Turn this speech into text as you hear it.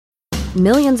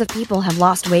Millions of people have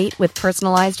lost weight with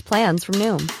personalized plans from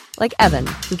Noom. Like Evan,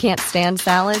 who can't stand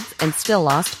salads and still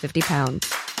lost 50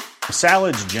 pounds.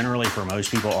 Salads generally for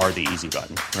most people are the easy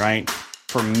button, right?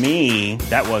 For me,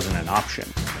 that wasn't an option.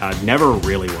 I never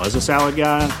really was a salad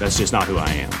guy. That's just not who I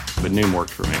am. But Noom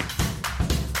worked for me.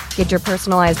 Get your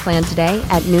personalized plan today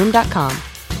at Noom.com.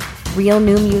 Real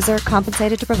Noom user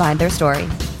compensated to provide their story.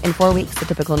 In 4 weeks, the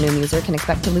typical Noom user can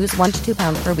expect to lose 1 to 2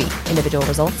 pounds per week. Individual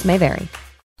results may vary.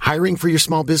 Hiring for your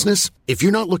small business? If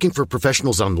you're not looking for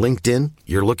professionals on LinkedIn,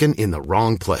 you're looking in the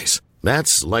wrong place.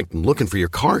 That's like looking for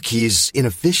your car keys in a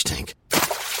fish tank.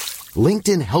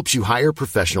 LinkedIn helps you hire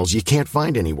professionals you can't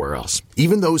find anywhere else,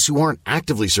 even those who aren't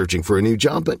actively searching for a new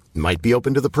job but might be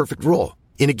open to the perfect role.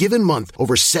 In a given month,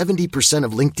 over 70%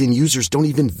 of LinkedIn users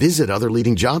don't even visit other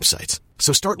leading job sites.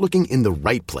 So start looking in the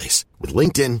right place. With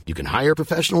LinkedIn, you can hire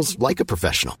professionals like a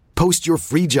professional. Post your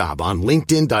free job on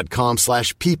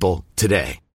linkedin.com/people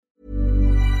today.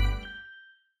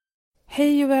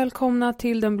 Hej och välkomna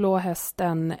till Den blå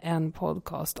hästen, en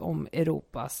podcast om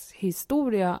Europas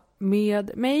historia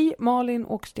med mig, Malin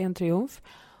Åkersten Triumf,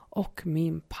 och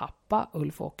min pappa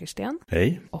Ulf Åkersten.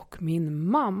 Hej. Och min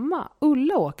mamma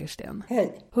Ulla Åkersten.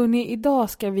 Hej. Hörrni, idag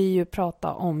ska vi ju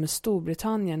prata om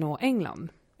Storbritannien och England.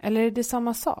 Eller är det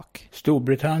samma sak?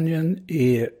 Storbritannien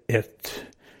är ett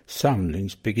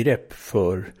samlingsbegrepp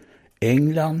för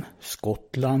England,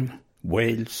 Skottland,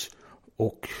 Wales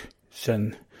och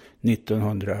sen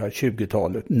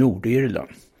 1920-talet Nordirland.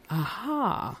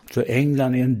 Aha. Så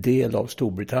England är en del av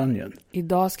Storbritannien.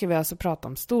 Idag ska vi alltså prata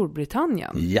om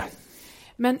Storbritannien. Ja.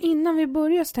 Men innan vi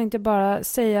börjar så tänkte jag bara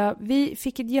säga, vi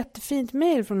fick ett jättefint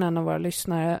mejl från en av våra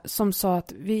lyssnare som sa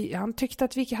att han tyckte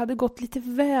att vi hade gått lite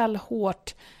väl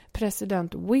hårt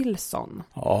president Wilson.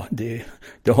 Ja, det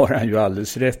har han ju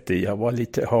alldeles rätt i. Jag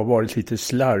har varit lite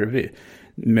slarvig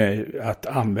med att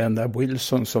använda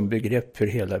Wilson som begrepp för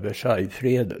hela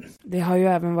Versaillesfreden. Det har ju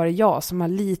även varit jag som har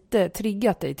lite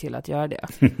triggat dig till att göra det.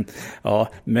 Ja,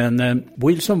 men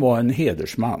Wilson var en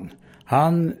hedersman.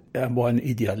 Han var en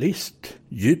idealist,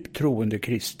 djupt troende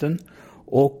kristen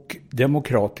och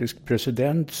demokratisk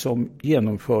president som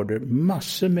genomförde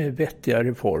massor med vettiga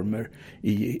reformer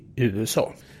i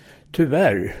USA.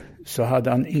 Tyvärr så hade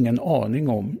han ingen aning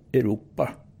om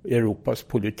Europas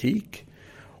politik.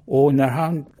 Och när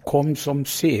han kom som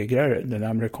segrare, den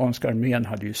amerikanska armén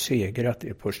hade ju segrat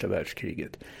i första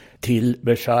världskriget, till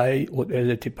Versailles,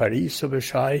 eller till Paris och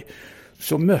Versailles,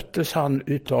 så möttes han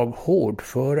utav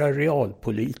hårdföra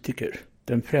realpolitiker.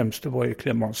 Den främste var ju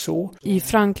Clemenceau. I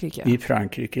Frankrike? I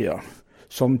Frankrike, ja.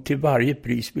 Som till varje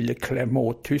pris ville klämma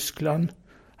åt Tyskland.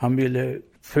 Han ville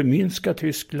förminska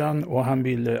Tyskland och han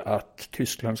ville att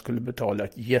Tyskland skulle betala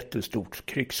ett jättestort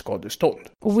krigsskadestånd.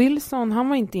 Och Wilson, han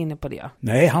var inte inne på det?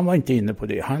 Nej, han var inte inne på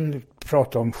det. Han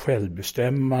pratade om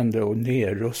självbestämmande och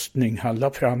nedrustning. Han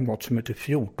la fram något som heter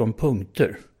 14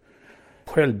 punkter.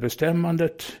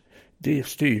 Självbestämmandet, det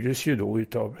styrdes ju då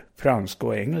utav franska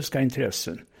och engelska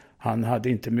intressen. Han hade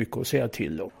inte mycket att säga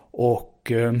till om. Och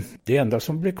det enda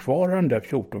som blev kvar av de där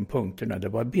 14 punkterna, det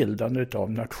var bildandet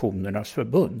av Nationernas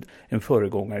förbund, en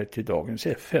föregångare till dagens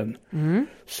FN,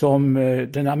 som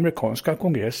den amerikanska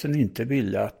kongressen inte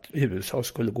ville att USA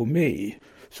skulle gå med i.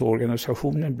 Så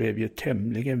organisationen blev ju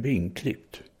tämligen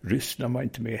vinklippt. Ryssland var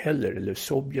inte med heller, eller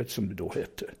Sovjet som det då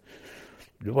hette.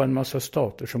 Det var en massa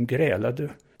stater som grälade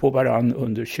på varann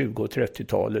under 20- och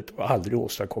 30-talet och aldrig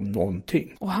åstadkom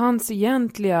någonting. Och hans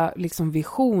egentliga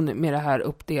vision med det här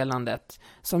uppdelandet,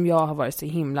 som jag har varit så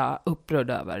himla upprörd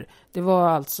över, det var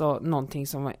alltså någonting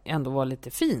som ändå var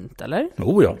lite fint, eller?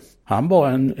 Oh ja, han var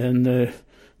en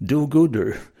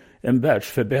do-gooder, en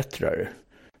världsförbättrare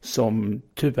som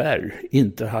tyvärr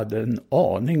inte hade en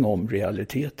aning om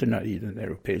realiteterna i den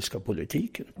europeiska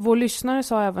politiken. Vår lyssnare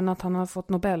sa även att han har fått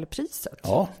Nobelpriset.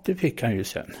 Ja, det fick han ju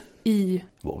sen. Det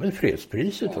var väl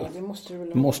fredspriset? Ja,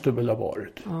 det måste väl ha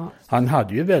varit. Ja. Han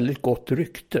hade ju väldigt gott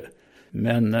rykte,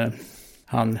 men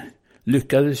han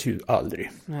lyckades ju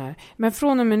aldrig. Nej. Men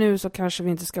från och med nu så kanske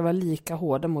vi inte ska vara lika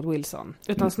hårda mot Wilson,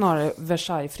 utan snarare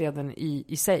Versaillesfreden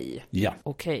i sig. Ja.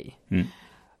 Okej. Mm.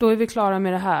 Då är vi klara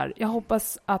med det här. Jag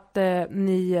hoppas att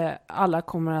ni alla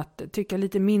kommer att tycka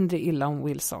lite mindre illa om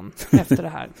Wilson efter det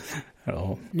här.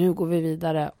 Ja. Nu går vi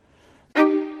vidare.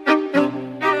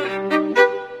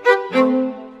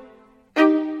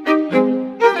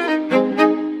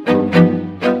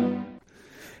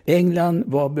 England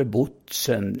var bebott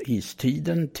sedan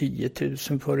istiden, 10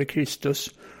 000 före Kristus.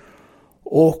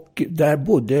 Och där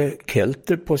bodde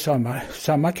kelter på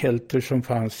samma kelter som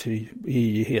fanns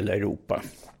i hela Europa.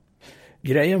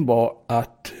 Grejen var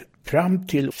att fram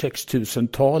till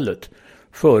 6000-talet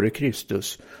före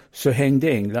Kristus så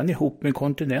hängde England ihop med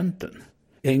kontinenten.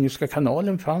 Engelska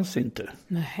kanalen fanns inte.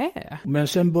 Nähä. Men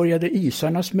sen började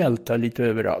isarna smälta lite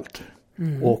överallt.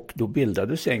 Och då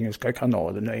bildades Engelska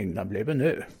kanalen och England blev en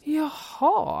ö.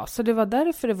 Jaha, så det var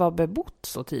därför det var bebott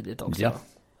så tidigt också? Ja,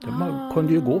 man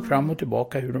kunde ju gå fram och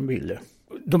tillbaka hur de ville.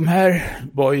 De här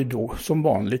var ju då som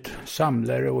vanligt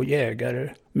samlare och jägare.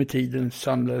 Med tiden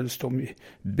samlades de i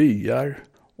byar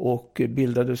och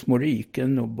bildade små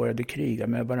riken och började kriga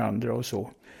med varandra och så.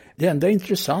 Det enda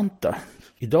intressanta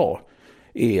idag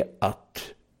är att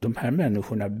de här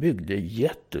människorna byggde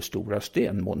jättestora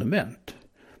stenmonument.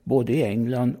 Både i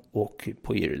England och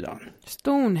på Irland.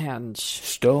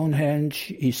 Stonehenge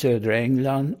i södra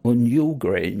England och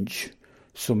Newgrange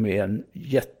som är en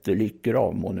jättelik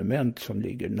gravmonument som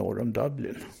ligger norr om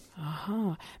Dublin.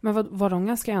 Aha, men var de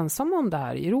ganska ensamma om det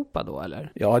här i Europa då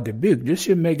eller? Ja, det byggdes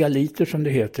ju megaliter som det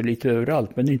heter lite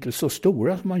överallt men inte så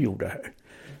stora som man gjorde här.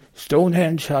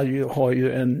 Stonehenge har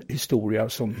ju en historia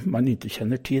som man inte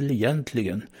känner till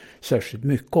egentligen särskilt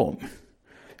mycket om.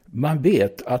 Man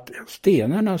vet att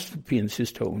stenarna som finns i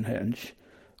Stonehenge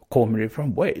kommer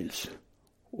ifrån Wales.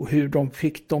 Och hur de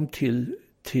fick dem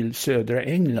till södra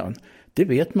England, det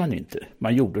vet man inte.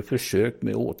 Man gjorde försök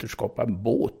med att återskapa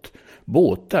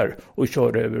båtar och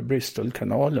köra över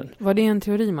Bristolkanalen. Var det en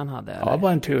teori man hade? Eller? Ja, det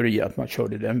var en teori att man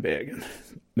körde den vägen.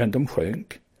 Men de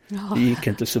sjönk. Ja. Det gick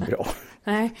inte så bra.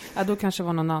 Nej, ja, då kanske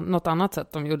var något annat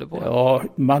sätt de gjorde på. Ja,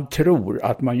 man tror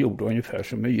att man gjorde ungefär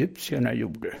som egyptierna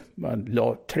gjorde. Man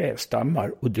la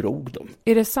trästammar och drog dem.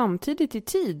 Är det samtidigt i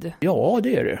tid? Ja,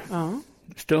 det är det. Ja.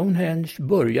 Stonehenge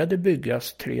började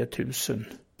byggas 3000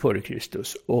 före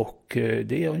Kristus. Och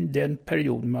det är den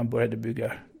perioden man började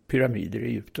bygga pyramider i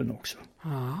Egypten också.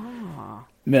 Ah.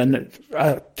 Men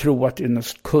jag tror att det är en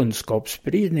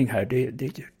kunskapsspridning här.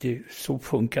 Så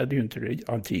funkade ju inte det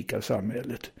antika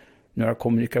samhället. Några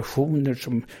kommunikationer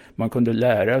som man kunde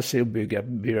lära sig att bygga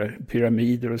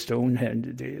pyramider och Stonehenge,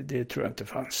 det tror jag inte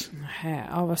fanns.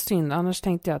 Ja, vad synd. Annars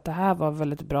tänkte jag att det här var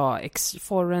väldigt bra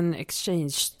foreign exchange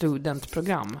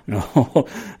student-program.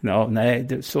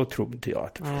 Nej, så tror inte jag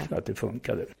att det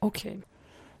funkade. Okej.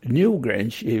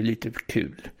 Newgrange är ju lite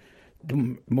kul.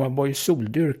 Man var ju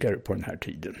soldyrkare på den här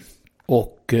tiden.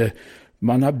 Och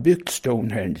man har byggt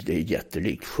Stonehenge, det är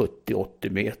jättelikt, 70-80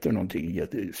 meter någonting,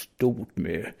 jättestort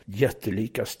med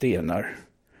jättelika stenar.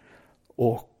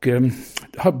 Och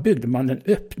här byggde man en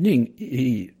öppning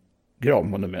i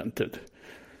gravmonumentet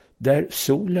där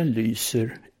solen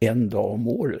lyser en dag om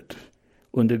året.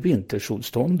 Under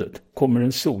vintersolståndet kommer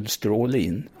en solstråle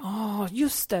in.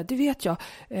 Just det vet jag.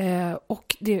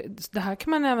 Och det här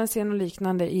kan man även se något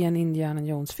liknande i en Indiana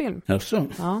Jones-film. Jaså?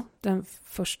 Ja, den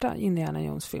första Indiana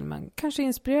Jones-filmen. Kanske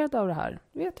inspirerad av det här,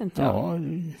 vet inte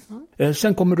jag. Ja.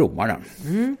 Sen kommer romarna.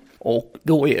 Och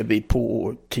då är vi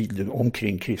på tiden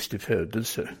omkring Kristi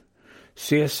födelse.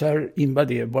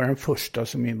 Caesar var den första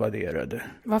som invaderade.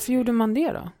 Varför gjorde man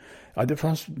det då? Ja, det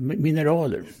fanns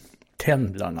mineraler.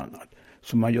 Tenn bland annat.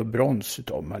 Som man gör brons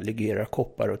av. Man legerar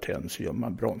koppar och tenn så gör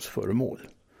man bronsföremål.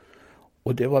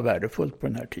 Och det var värdefullt på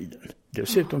den här tiden.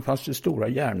 Dessutom fanns det stora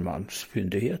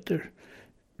järnmalmsfyndigheter.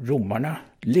 Romarna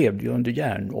levde ju under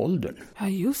järnåldern. Ja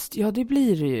just, ja det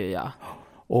blir det ju ja.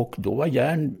 Och då var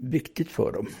järn viktigt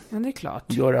för dem. Ja, det är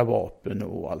klart. Göra vapen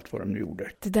och allt vad de gjorde.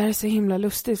 Det där är så himla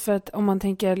lustigt för att om man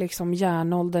tänker liksom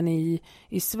järnåldern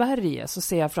i Sverige så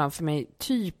ser jag framför mig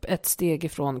typ ett steg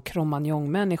ifrån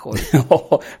Cro-Magnon-människor.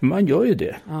 Ja, man gör ju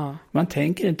det. Ja. Man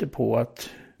tänker inte på att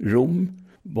Rom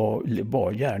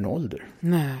var järnålder.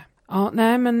 Nej. Ja,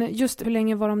 nej, men just hur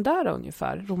länge var de där då,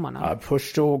 ungefär, romarna? Ja,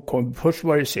 först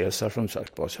var det Caesar som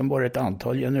sagt var. Sen var det ett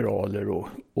antal generaler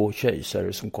och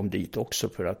kejsare som kom dit också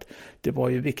för att det var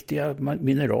ju viktiga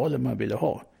mineraler man ville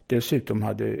ha. Dessutom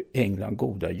hade England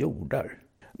goda jordar.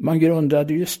 Man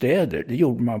grundade ju städer, det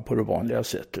gjorde man på det vanliga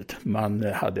sättet. Man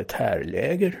hade ett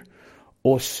härläger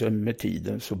och sen med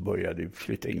tiden så började det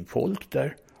flytta in folk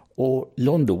där. Och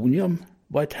Londonium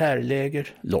var ett härläger,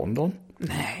 London.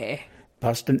 Nej.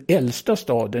 Fast den äldsta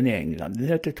staden i England, den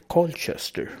heter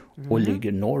Colchester och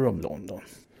ligger norr om London.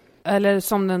 Eller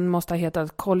som den måste ha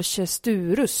hetat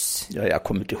Colchesturus. Ja, jag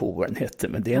kommer inte ihåg vad den hette,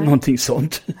 men det är någonting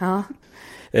sånt. Ja.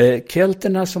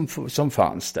 Kelterna som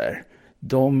fanns där,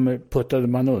 de puttade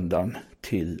man undan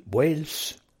till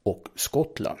Wales och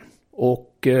Skottland.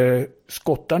 Och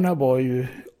skottarna var ju,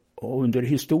 under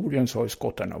historien så har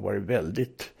skottarna varit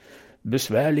väldigt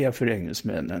besvärliga för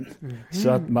engelsmännen. Så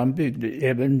att man byggde,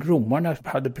 även romarna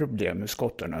hade problem med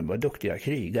skottarna, de var duktiga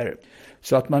krigare.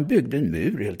 Så att man byggde en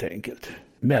mur helt enkelt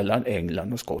mellan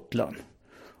England och Skottland.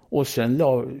 Och sen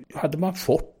hade man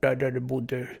fort där det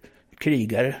bodde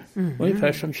krigare.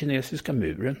 Ungefär som kinesiska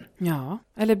muren. Ja,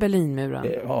 eller Berlinmuren.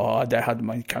 Ja, där hade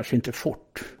man kanske inte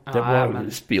fort. Det var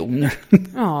spioner.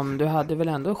 Ja, men du hade väl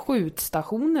ändå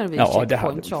skjutstationer vid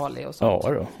Checkpoint Charlie och sånt?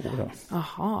 Ja, då.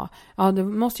 Aha. Ja, det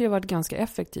måste ju ha varit ganska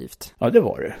effektivt. Ja, det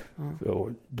var det.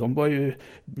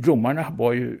 Romarna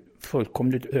var ju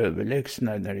fullkomligt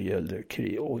överlägsna när det gällde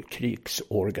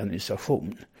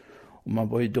krigsorganisation. Och man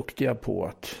var ju duktiga på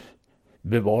att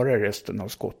bevara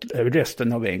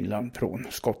resten av England från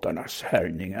skottarnas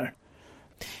härjningar.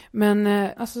 Men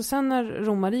alltså sen när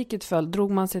romarriket föll,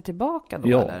 drog man sig tillbaka då?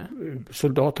 Ja, eller?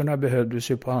 Soldaterna behövde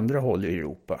sig på andra håll i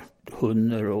Europa.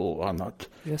 Hunner och annat.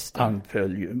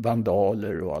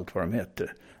 Vandaler och allt vad de hette.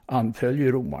 Anföll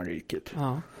ju romarriket.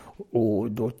 Ja.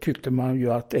 Och då tyckte man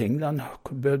ju att England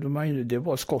det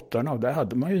var skottarna och där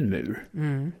hade man ju en mur.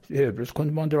 I övrigt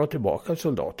kunde man dra tillbaka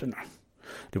soldaterna.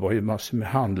 Det var ju massor med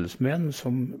handelsmän,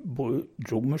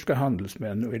 romerska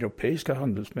handelsmän och europeiska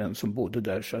handelsmän som bodde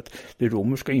där, så att det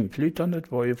romerska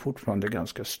inflytandet var ju fortfarande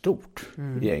ganska stort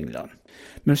i England.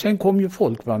 Men sen kom ju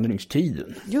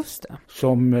folkvandringstiden. Just det.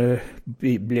 Som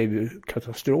blev ju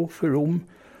katastrof för Rom,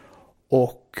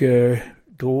 och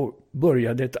då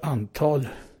började ett antal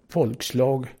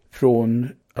folkslag från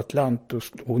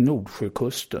Atlantis och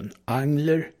Nordsjökusten.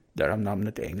 Angler, därav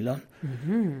namnet England.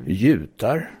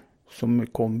 Jutar, som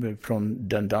kommer från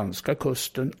den danska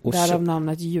kusten. Och därav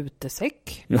namnet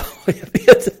jutesäck. Ja, jag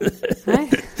vet. Nej.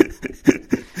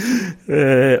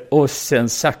 Och sen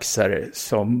saxare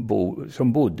som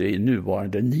bodde i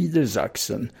nuvarande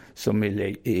Niedersachsen, som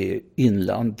är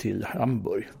inland till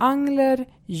Hamburg. Angler,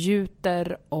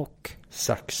 juter och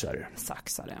saxare.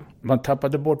 Man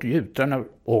tappade bort jutarna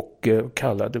och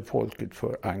kallade folket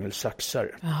för angelsaxare.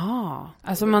 Jaha,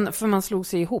 alltså man slog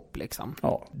sig ihop liksom.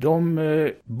 Ja,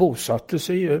 de bosatte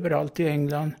sig överallt i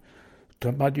England.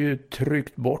 De hade ju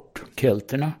tryckt bort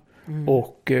kelterna.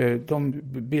 Och de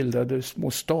bildade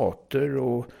små stater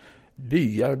och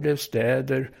byar blev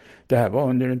städer. Det här var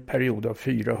under en period av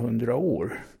 400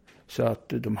 år. Så att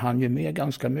de hann ju med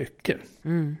ganska mycket.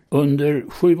 Under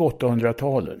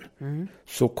 700-800-talen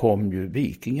så kom ju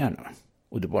vikingarna.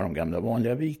 Och det var de gamla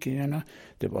vanliga vikingarna.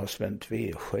 Det var Sven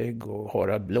Tveskägg och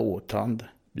Harald Blåtand.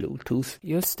 Bluetooth.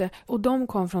 Just det. Och de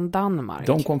kom från Danmark.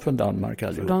 De kom från Danmark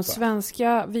allihopa. De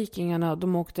svenska vikingarna,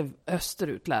 de åkte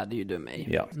österut, lärde ju du mig.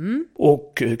 Ja.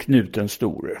 Och Knut den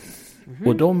store.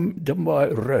 Och de var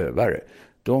rövare.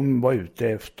 De var ute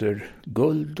efter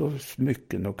guld och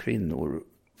smycken och kvinnor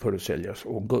för att säljas.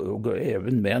 Och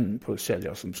även män för att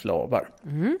säljas som slavar.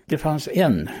 Det fanns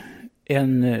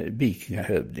en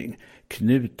vikingahövding,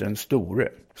 Knut den store,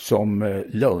 som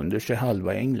lade under sig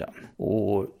halva England.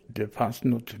 Och det fanns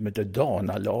något som hette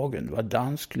Danalagen. Det var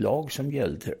dansk lag som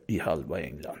gällde i halva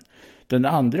England. Den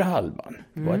andra halvan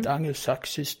var ett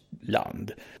angelsaxiskt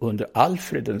land under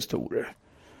Alfred den store.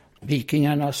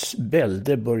 Vikingarnas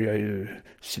välde började ju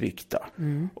svikta.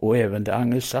 Och även det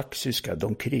angelsaxiska,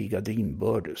 de krigade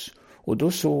inbördes. Och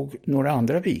då såg några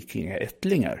andra vikingar,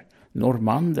 ättlingar,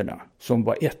 normanderna, som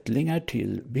var ättlingar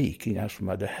till vikingar som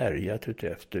hade härjat ut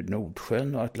efter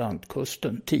Nordsjön och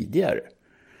Atlantkusten tidigare.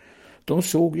 De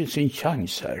såg ju sin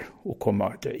chans här och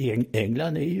komma.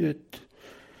 England är ju ett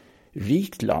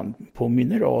rikt land på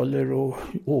mineraler och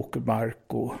åkermark,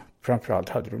 och framförallt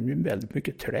hade de ju väldigt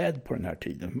mycket träd på den här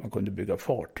tiden. Man kunde bygga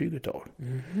fartyg utav.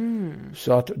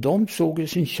 Så att de såg ju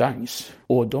sin chans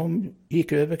och de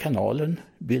gick över kanalen,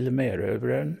 ville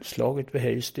erövraren, slaget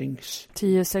vid Hastings.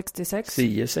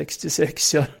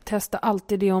 1066, ja. Testa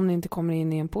alltid det om ni inte kommer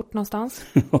in i en port någonstans.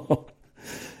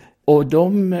 Och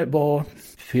de var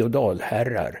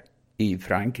feodalherrar i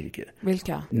Frankrike.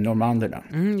 Vilka? Normanderna.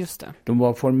 Just det. De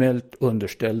var formellt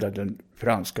underställda den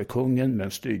franska kungen,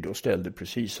 men styrde och ställde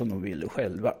precis som de ville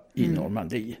själva i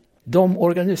Normandie. De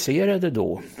organiserade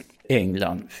då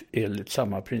England enligt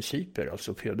samma principer,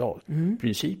 alltså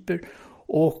feodalprinciper,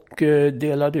 och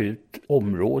delade ut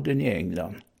områden i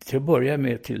England. Till att börja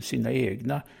med till sina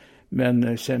egna,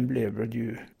 men sen blev det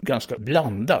ju ganska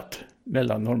blandat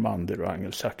mellan normander och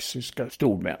angelsaxiska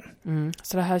stormän.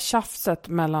 Så det här tjafset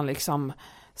mellan liksom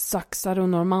saxar och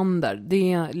normander,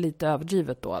 det är lite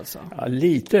överdrivet då alltså? Ja,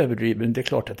 lite överdrivet, det är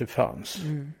klart att det fanns.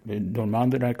 Men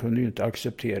normanderna kunde ju inte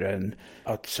acceptera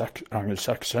att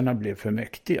angelsaxarna blev för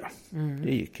mäktiga.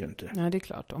 Det gick ju inte. Nej, det är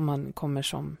klart, om man kommer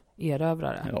som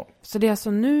erövrare. Ja. Så det är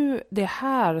alltså nu det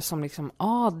här som liksom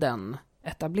adeln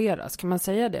etableras, kan man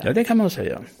säga det? Ja, det kan man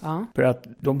säga. Ja. För att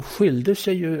de skilde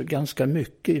sig ju ganska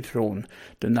mycket ifrån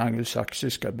den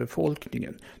angelsaxiska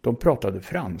befolkningen. De pratade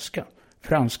franska.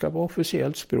 Franska var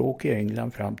officiellt språk i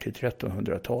England fram till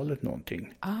 1300-talet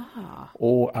någonting.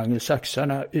 Och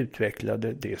angelsaxarna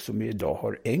utvecklade det som vi idag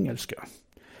har engelska.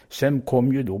 Sen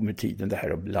kom ju då med tiden det här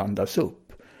att blandas upp.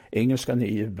 Engelskan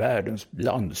är ju världens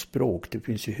blandspråk. Det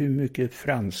finns ju hur mycket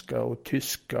franska och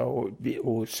tyska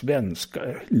och svenska,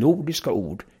 nordiska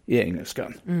ord i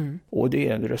engelskan. Och det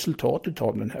är resultatet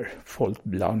av den här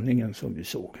folkblandningen som vi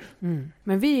såg.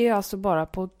 Men vi är alltså bara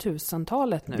på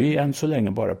 1000-talet nu? Vi är än så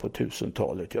länge bara på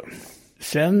 1000-talet, ja.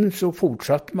 Sen så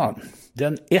fortsatte man.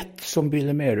 Den som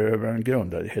Willem Erövraren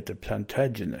grundade heter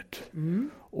Plantagenet.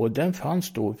 Och den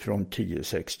fanns då från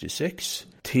 1066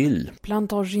 till...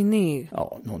 Plantagenet.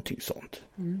 Ja, någonting sånt.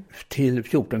 Till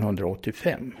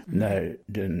 1485 när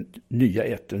den nya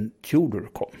ätten Tudor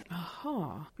kom.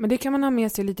 Aha. Men det kan man ha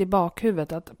med sig lite i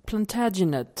bakhuvudet att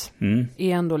Plantagenet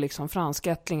är ändå liksom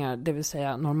franskättlingar, det vill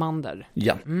säga normander.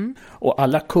 Ja, och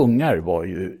alla kungar var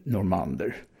ju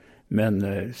normander.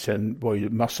 Men sen var ju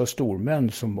massa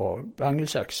stormän som var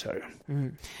angelsaxare.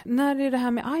 När är det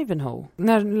här med Ivanhoe?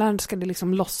 När ska det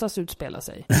liksom låtsas utspela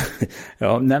sig?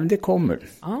 Ja, men det kommer.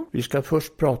 Vi ska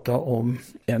först prata om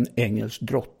en engelsk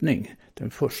drottning.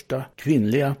 Den första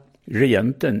kvinnliga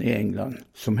regenten i England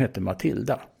som hette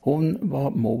Matilda. Hon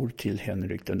var mor till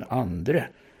Henrik den andre.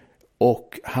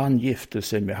 Och han gifte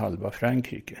sig med halva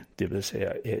Frankrike, det vill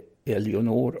säga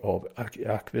Eleonor av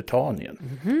Akvitanien.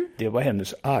 Det var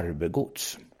hennes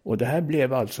arvegods. Och det här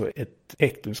blev alltså ett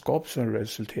äktenskap som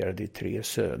resulterade i 3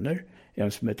 söner.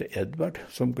 En som hette Edvard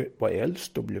som var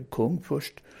äldst och blev kung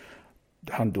först.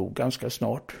 Han dog ganska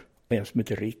snart. En som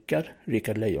heter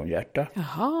Rickard Lejonhjärta.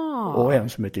 Jaha. Och en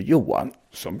som heter Johan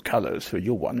som kallades för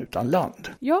Johan utan land.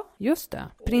 Ja, just det.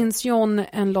 Prins John,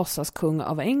 en låtsaskung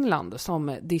av England,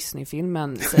 som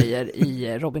Disney-filmen säger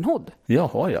i Robin Hood.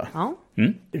 Jaha, ja.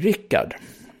 Rickard,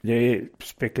 det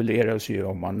spekuleras ju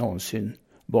om han någonsin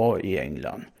var i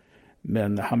England.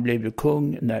 Men han blev ju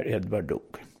kung när Edvard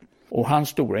dog. Och hans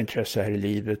stora intresse här i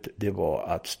livet, det var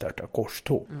att starta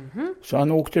korståg. Så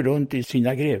han åkte runt i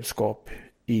sina grevskap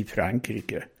i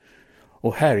Frankrike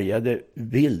och härjade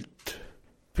vilt.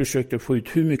 Försökte få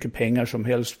ut hur mycket pengar som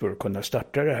helst för att kunna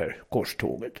starta det här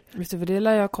korståget. Visst, för det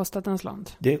lär ju ha kostat en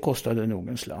slant. Det kostade nog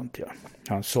en slant, ja.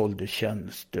 Han sålde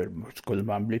tjänster. Skulle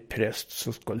man bli präst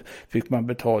så fick man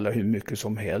betala hur mycket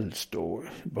som helst. Och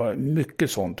var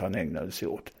mycket sånt han ägnade sig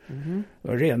åt.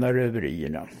 Rena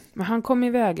röverierna. Men han kom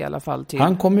iväg i alla fall till...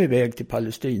 Han kom iväg till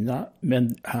Palestina,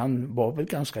 men han var väl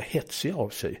ganska hetsig av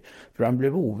sig. För han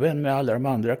blev ovän med alla de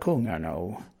andra kungarna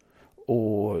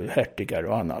och hertigar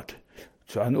och annat.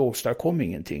 Så han åstadkom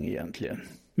ingenting egentligen.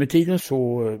 Med tiden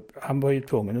så han var ju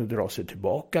tvungen att dra sig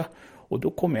tillbaka. Och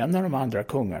då kom en av de andra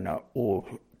kungarna och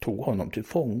tog honom till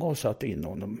fånga och satte in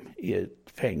honom i ett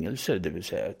fängelse, det vill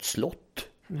säga ett slott.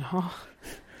 Jaha.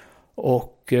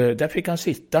 Och där fick han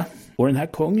sitta. Och den här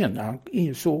kungen, han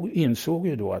insåg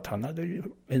ju då att han hade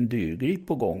en dyrgrip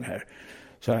på gång här.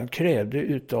 Så han krävde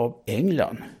utav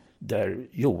England, där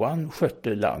Johan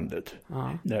skötte landet,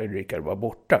 när Rickard var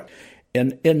borta,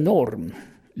 en enorm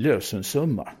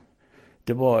lösensumma.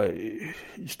 Det var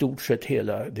i stort sett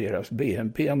hela deras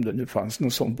BNP, om det nu fanns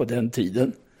någon sån på den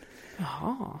tiden.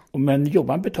 Jaha. Men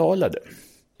Johan betalade.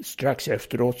 Strax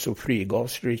efteråt så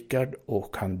frigavs Rickard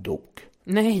och han dog.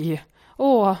 Nej,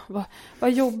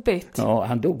 vad jobbigt. Ja,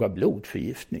 han dog av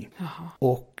blodförgiftning. Jaha.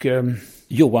 Och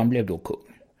Johan blev då kung.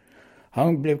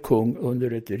 Han blev kung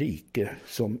under ett rike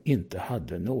som inte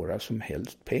hade några som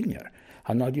helst pengar.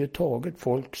 Han hade ju tagit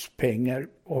folks pengar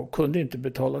och kunde inte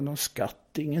betala någon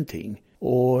skatt, ingenting.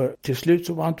 Och till slut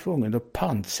så var han tvungen att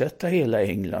pantsätta hela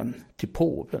England till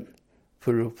påven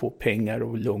för att få pengar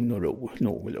och lugn och ro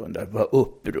någorlunda. Det var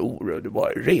uppror och det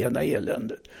var rena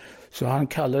eländet. Så han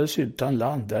kallades utan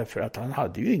land därför att han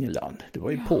hade ju ingen land. Det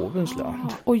var ju påvens land.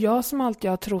 Och jag som alltid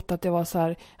har trott att det var så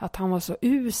här, att han var så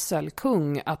usel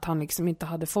kung att han liksom inte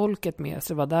hade folket med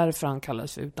sig. Det var därför han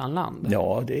kallades utan land.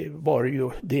 Ja, det var ju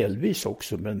delvis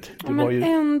också. Men det men var ju...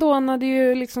 ändå, han hade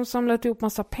ju liksom samlat ihop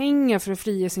massa pengar för att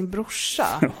frige sin brorsa.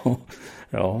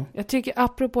 Ja. Jag tycker,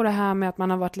 apropå det här med att man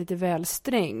har varit lite väl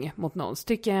sträng mot någon, så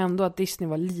tycker jag ändå att Disney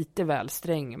var lite väl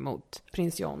sträng mot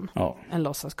prins John. Ja. En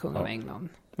låtsaskung av England.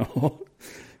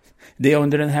 Det är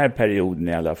under den här perioden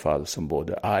i alla fall som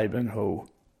både Ivanhoe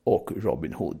och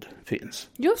Robin Hood finns.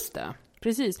 Just det,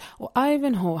 precis. Och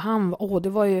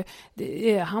Ivanhoe,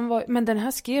 men den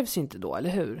här skrevs inte då, eller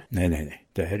hur? Nej.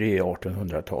 Det här är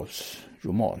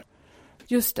 1800-talsroman.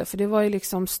 Just det, för det var ju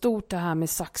liksom stort det här med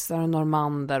saxar och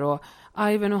normander, och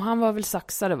Ivanhoe, han var väl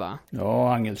saxare, va?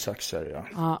 Ja, angelsaxare, ja.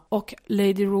 Ja, och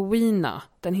Lady Rowena,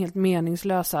 den helt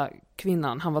meningslösa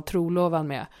kvinnan han var trolovad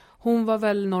med, hon var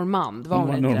väl normand, var hon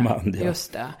inte normand, det? Ja.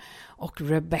 Just det. Och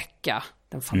Rebecca,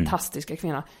 den fantastiska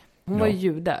kvinnan. Hon var ju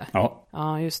jude. Ja.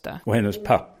 Ja, just det. Och hennes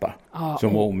pappa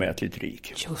som var omätligt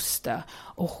rik. Just det.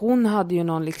 Och hon hade ju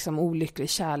någon liksom olycklig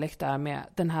kärlek där med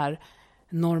den här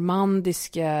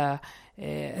normandiska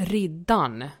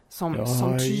riddaren som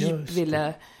typ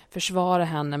ville försvara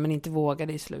henne men inte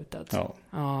vågade i slutet.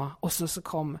 Ja. Och så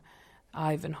kom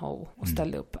Ivanhoe och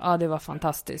ställde upp. Ja, det var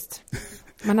fantastiskt.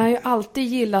 Man har ju alltid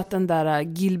gillat den där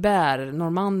Gilbert,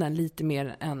 normannen, lite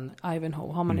mer än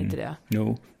Ivanhoe. Har man inte det?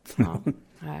 Jo. Ja,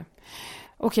 nej.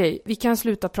 Okej, vi kan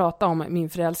sluta prata om min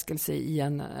förälskelse i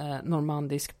en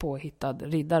normandisk påhittad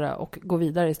riddare och gå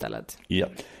vidare istället. Ja.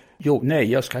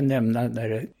 Jag ska nämna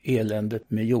det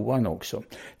eländet med Johan också.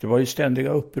 Det var ju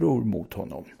ständiga uppror mot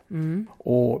honom.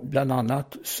 Och bland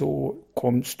annat så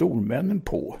kom stormännen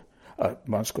på att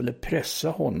man skulle pressa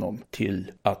honom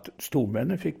till att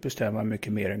stormännen fick bestämma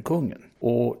mycket mer än kungen.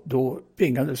 Och då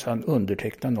tvingades han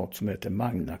underteckna något som heter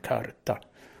Magna Carta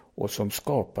och som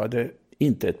skapade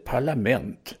inte ett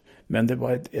parlament, men det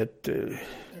var ett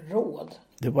råd.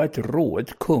 Det var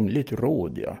ett kungligt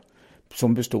råd,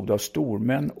 som bestod av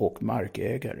stormän och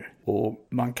markägare. Och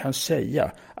man kan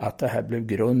säga att det här blev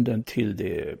grunden till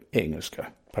det engelska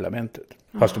parlamentet.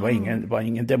 Fast det var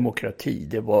ingen demokrati,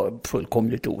 det var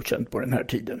fullkomligt okänt på den här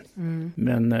tiden.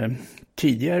 Men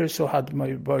tidigare så hade man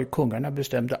ju kungarna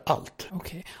bestämde allt.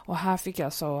 Okej. Och här fick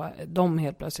alltså de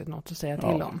helt plötsligt något att säga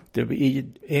till om. I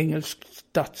engelsk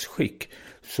statsskick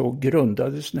så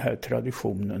grundades den här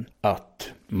traditionen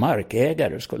att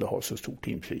markägare skulle ha så stort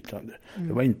inflytande.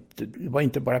 Det var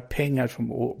inte bara pengar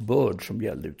och börd som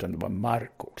gällde, utan det var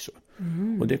mark också.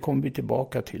 Och det kommer vi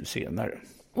tillbaka till senare.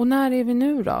 Och när är vi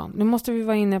nu då? Nu måste vi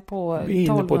vara inne på 1200-talet. Vi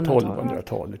är inne på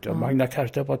 1200-talet. Ja. Magna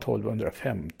Carta var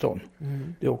 1215.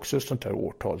 Det är också ett sånt här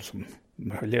årtal som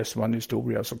läser man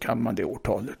historia så kan man det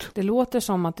årtalet. Det låter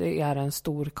som att det är en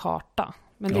stor karta.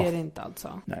 Men det är det inte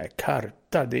alltså. Nej,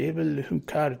 karta, det är väl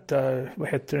karta, vad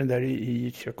heter den där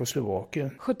i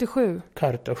Tjeckoslovakien? 77.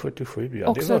 Karta 77, ja.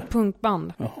 Också ett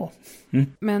punktband. Jaha.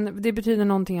 Men det betyder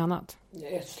någonting annat.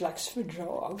 Ett slags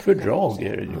fördrag. Fördrag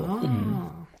är det ju.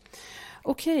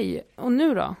 Okej, och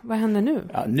nu då? Vad händer nu?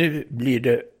 Ja, nu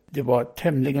blir det var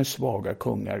tämligen svaga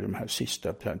kungar, de här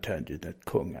sista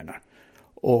Plantagenet-kungarna.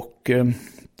 Och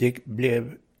det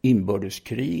blev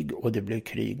inbördeskrig och det blev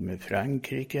krig med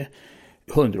Frankrike.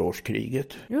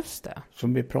 100-årskriget. Just det.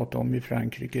 Som vi pratade om i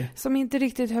Frankrike. Som inte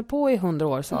riktigt höll på i 100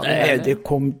 år, sa Nej, det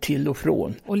kom till och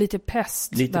från. Och lite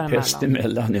pest Pest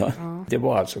emellan, ja. Det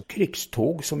var alltså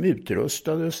krigståg som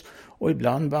utrustades och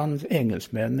ibland vann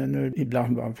engelsmännen och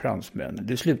ibland vann fransmännen.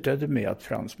 Det slutade med att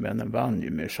fransmännen vann ju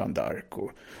med Jeanne d'Arc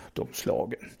och de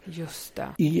slagen. Just det.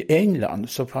 I England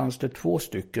så fanns det 2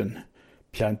 stycken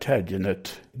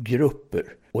Plantagenet-grupper.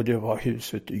 Och det var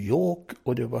huset York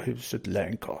och det var huset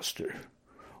Lancaster.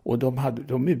 Och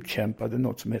de utkämpade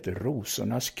något som heter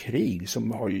Rosornas krig,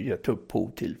 som har ju gett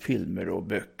upphov till filmer och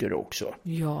böcker också.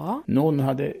 Ja. Någon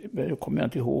jag kommer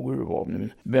inte ihåg hur det var nu,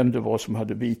 vem det var som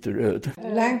hade vit och röd.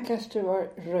 Lancaster var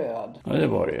röd. Ja, det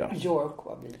var det, ja. York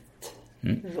var vit.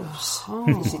 Ros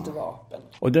i sitt vapen.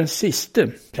 Och den sista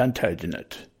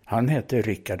Plantagenet, han hette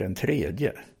Richard den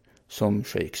tredje, som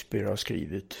Shakespeare har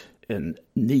skrivit en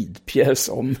nidpjäs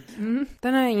om.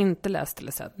 Den har jag inte läst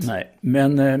eller sett. Nej,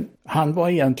 men han var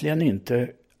egentligen inte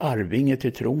arvinge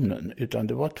till tronen, utan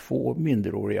det var 2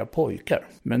 minderåriga pojkar.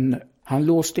 Men han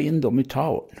låste in dem i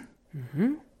Tower.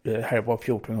 Det här var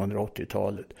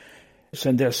 1480-talet.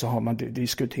 Sen dess har man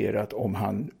diskuterat om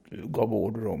han gav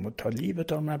order om att ta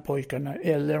livet av de här pojkarna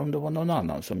eller om det var någon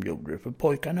annan som gjorde det. För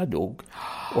pojkarna dog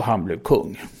och han blev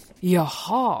kung.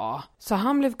 Jaha, så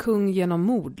han blev kung genom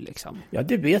mord liksom? Ja,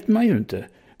 det vet man ju inte.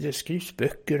 Det skrivs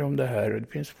böcker om det här och det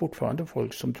finns fortfarande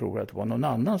folk som tror att det var någon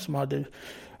annan som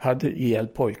hade ihjäl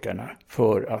pojkarna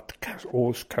för att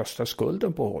kasta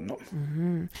skulden på honom.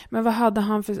 Men vad hade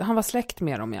han för... Han var släkt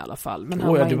med dem i alla fall. Men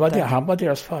han var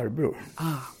deras farbror.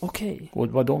 Okej. Och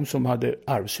det var de som hade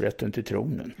arvsrätten till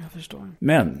tronen. Jag förstår.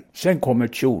 Men sen kommer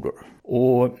Tudor.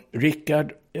 Och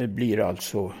Richard blir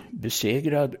alltså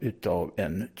besegrad utav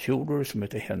en Tudor som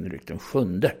heter Henrik den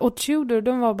 7. Och Tudor,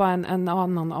 de var bara en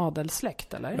annan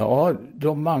adelssläkt, eller? Ja,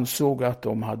 de ansåg att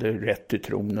de hade rätt till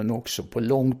tronen också. På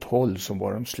långt håll som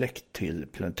var de släkt till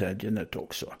Plantagenet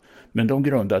också. Men de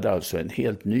grundade alltså en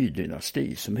helt ny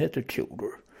dynasti som heter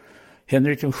Tudor.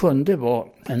 Henrik den 7 var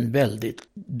en väldigt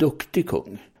duktig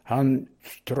kung. Han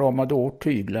stramade åt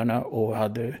tyglarna och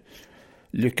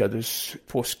lyckades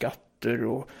få skatter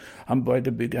och han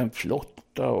började bygga en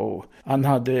flotta och han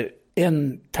hade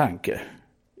en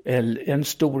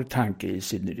stor tanke i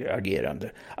sin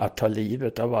agerande, att ta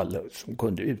livet av alla som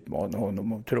kunde utmana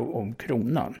honom om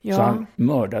kronan. Ja. Så han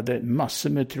mördade massor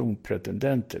med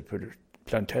tronpretendenter, för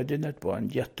Plantagenet var en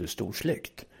jättestor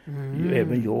släkt.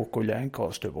 Även York och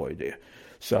Lancaster var ju det.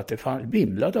 Så att det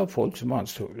vimlade av folk som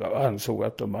ansåg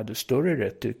att de hade större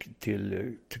rätt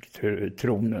till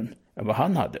tronen än vad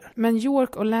han hade. Men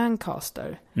York och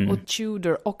Lancaster och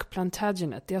Tudor och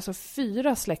Plantagenet, det är alltså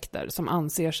 4 släkter som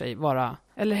anser sig vara,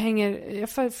 eller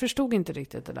jag förstod inte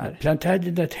riktigt det där.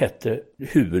 Plantagenet hette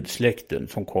huvudsläkten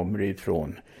som kommer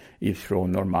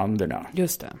ifrån normanderna.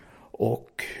 Just det.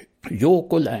 Och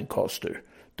York och Lancaster,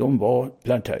 de var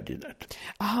Plantagenet.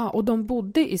 Aha, och de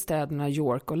bodde i städerna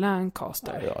York och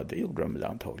Lancaster. Ja, det gjorde de väl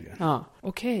antagligen. Ja,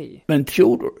 okej. Men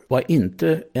Tudor var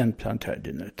inte en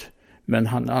Plantagenet. Men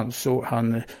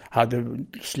han hade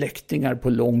släktingar på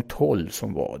långt håll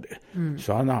som var det.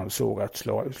 Så han ansåg att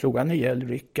slog han ihjäl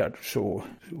Rickard så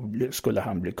skulle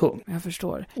han bli kung. Jag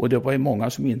förstår. Och det var ju många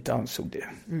som inte ansåg det.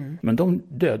 Men de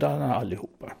dödade han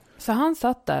allihopa. Så han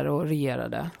satt där och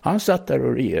regerade? Han satt där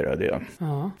och regerade,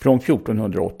 ja. Från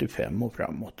 1485 och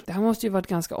framåt. Det här måste ju varit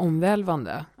ganska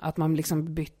omvälvande. Att man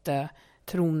liksom bytte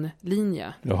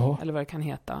tronlinje. Jaha. Eller vad det kan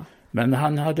heta. Men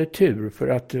han hade tur för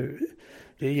att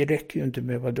det räcker ju inte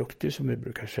med att vara duktig som vi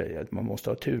brukar säga. Man måste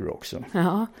ha tur också.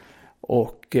 Ja.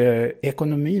 Och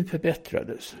ekonomin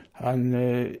förbättrades. Han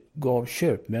gav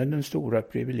köpmännen stora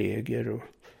privilegier och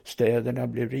städerna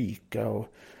blev rika. Och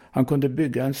han kunde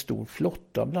bygga en stor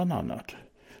flotta bland annat.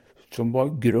 Som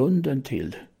var grunden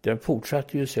till, den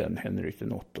fortsatte ju sen Henrik den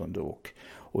VIII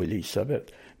och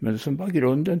Elisabeth. Men som var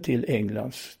grunden till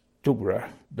Englands stora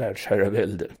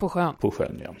världsherravälde. På sjön? På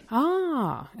sjön,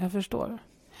 ja. Jag förstår.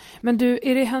 Men du,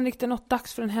 är det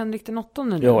dags för en Henrik den VIII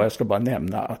nu? Ja, jag ska bara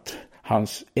nämna att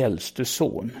hans äldste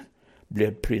son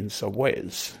blev Prince of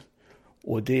Wales.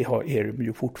 Och det är de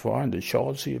ju fortfarande.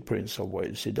 Charles är ju Prince of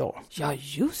Wales idag. Ja,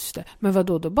 just det. Men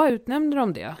vadå, då bara utnämnde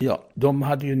de det? Ja, de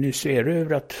hade ju nyss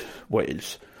erövrat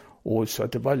Wales. Och så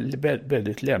att det var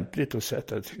väldigt lämpligt att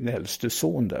sätta sin äldste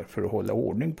son där för att hålla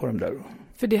ordning på dem där.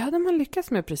 För det hade man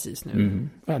lyckats med precis nu.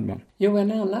 Hade man. Jo,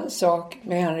 en annan sak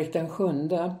med Henrik den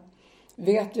VII.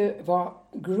 Vet du vad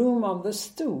Groom of the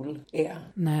Stool är?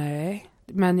 Nej,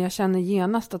 men jag känner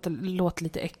genast att det låter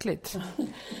lite äckligt.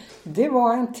 Det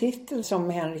var en titel som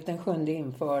Henrik den VII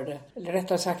införde. Eller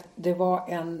rättare sagt, det var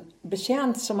en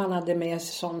betjänt som han hade med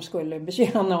sig som skulle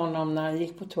betjäna honom när han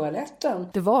gick på toaletten.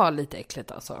 Det var lite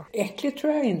äckligt alltså? Äckligt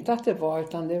tror jag inte att det var,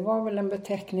 utan det var väl en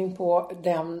beteckning på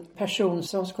den person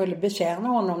som skulle betjäna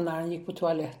honom när han gick på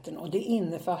toaletten. Och det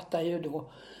innefattar ju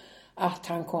då att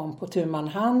han kom på tu man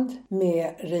hand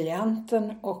med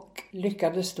regenten och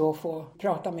lyckades då få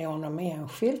prata med honom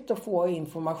enskilt och få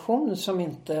information som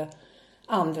inte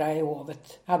andra i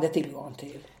hovet hade tillgång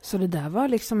till. Så det där var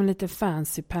liksom en lite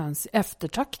fancy-pansy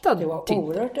eftertraktad? Det var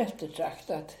oerhört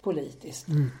eftertraktat politiskt.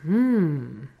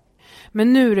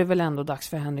 Men nu är det väl ändå dags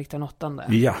för Henrik den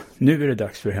VIII? Ja, nu är det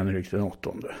dags för Henrik den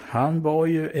VIII. Han var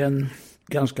ju en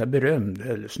ganska berömd,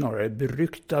 eller snarare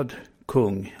beryktad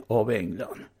kung av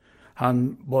England.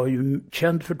 Han var ju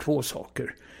känd för 2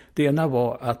 saker. Det ena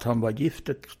var att han var gift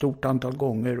ett stort antal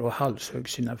gånger och halshögg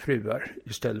sina fruar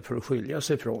istället för att skilja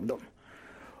sig från dem.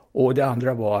 Och det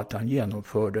andra var att han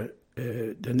genomförde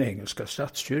den engelska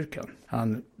statskyrkan.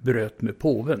 Han bröt med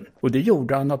påven. Och det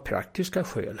gjorde han av praktiska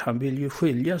skäl. Han ville ju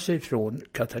skilja sig från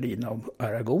Katarina av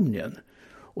Aragonien.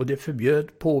 Och det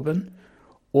förbjöd påven.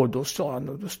 Och då sa han,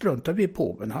 och då struntade vi i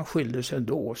påven. Han skilde sig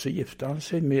ändå och så gifte han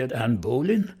sig med Anne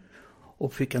Boleyn.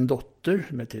 Och fick en dotter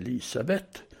som hette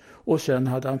Elisabeth. Och sen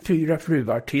hade han 4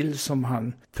 fruar till som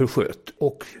han försköt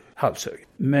och halshögg.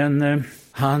 Men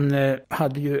han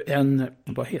hade ju en,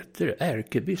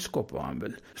 ärkebiskop var han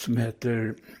väl, som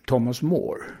heter Thomas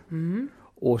More.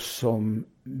 Och som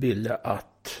ville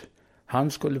att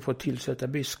han skulle få tillsätta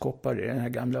biskopar i de här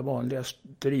gamla vanliga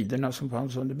striderna som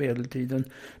fanns under medeltiden.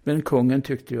 Men kungen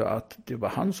tyckte ju att det var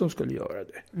han som skulle göra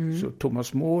det. Så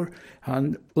Thomas More,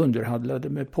 han underhandlade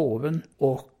med påven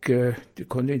och det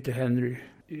kunde inte Henry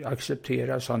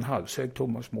acceptera, så han halshögg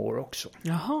Thomas More också.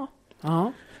 Jaha,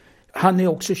 ja. Han är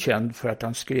också känd för att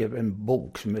han skrev en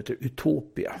bok som heter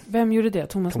Utopia. Vem gjorde det?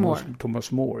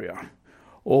 Thomas More, ja.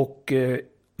 Och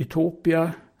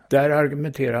Utopia, där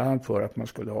argumenterar han för att man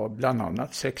skulle ha bland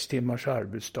annat 6 timmars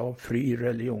arbetsdag, fri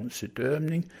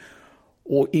religionsutövning.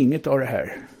 Och inget av det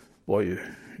här var ju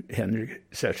Henry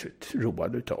särskilt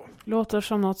road utav. Låter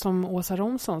som något som Åsa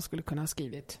Romson skulle kunna ha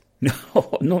skrivit.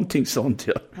 Ja, någonting sånt,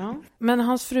 ja. Men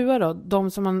hans fruar då,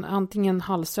 de som han antingen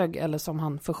halshögg eller som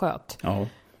han försköt. Ja.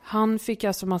 Han fick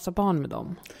alltså massa barn med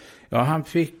dem. Ja, han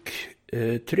fick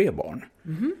 3 barn.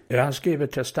 Han skrev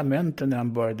ett testamente när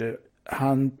han började.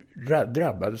 Han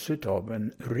drabbades av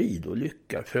en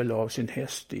ridolycka, föll av sin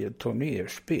häst i ett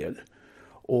turnerspel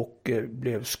och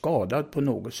blev skadad på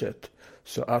något sätt.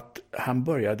 Så att han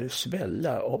började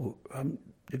svälla.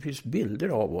 Det finns bilder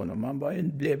av honom. Han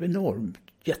blev enormt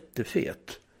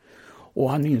jättefet. Och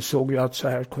han insåg ju att så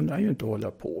här kunde han ju inte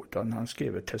hålla på, utan han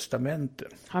skrev ett testamente.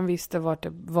 Han visste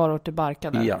varåt det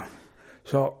barkade. Ja.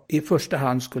 Så i första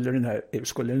hand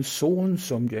skulle en son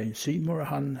som Jane Seymour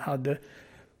han hade,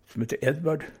 som heter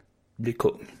Edward, bli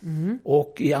kung. Mm.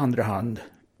 Och i andra hand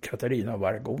Katarina av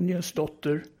Aragoniens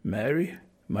dotter,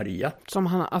 Maria.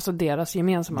 Som alltså deras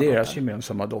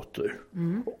gemensamma dotter.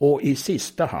 Mm. Och i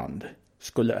sista hand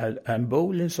skulle Anne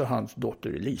Boleyn och hans dotter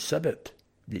Elisabeth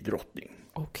bli drottning.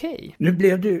 Okej.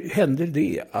 Nu hände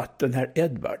det att den här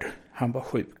Edward, han var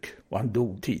sjuk och han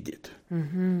dog tidigt.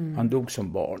 Mm-hmm. Han dog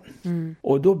som barn. Mm.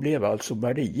 Och då blev alltså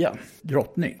Maria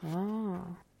drottning.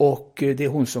 Och det är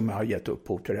hon som har gett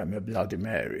upphov till det här med Bloody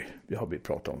Mary. Det har vi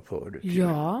pratat om förut.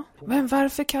 Ja, men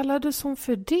varför kallades hon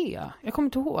för det? Jag kommer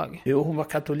inte ihåg. Jo, hon var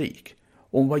katolik.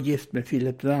 Hon var gift med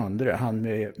Philip II, han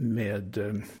med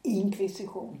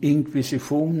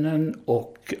Inkvisitionen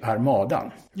och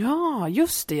Armadan. Ja,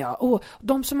 just det ja. Och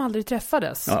de som aldrig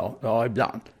träffades. Ja,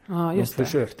 ibland. Ja, just de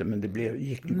försökte men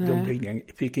de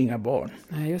fick inga barn.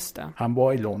 Nej, just det. Han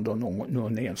var i London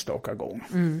någon enstaka gång.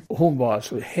 Mm. Och hon var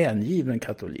alltså hängiven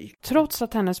katolik. Trots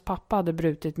att hennes pappa hade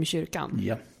brutit med kyrkan?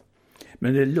 Ja.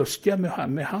 Men det lustiga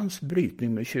med hans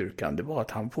brytning med kyrkan, det var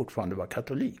att han fortfarande var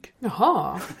katolik.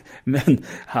 Jaha. Men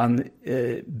han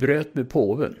bröt med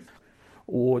påven.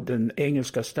 Och den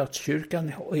engelska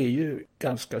statskyrkan är ju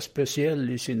ganska speciell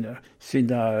i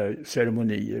sina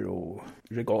ceremonier och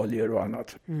regalier och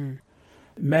annat. Mm.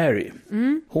 Mary,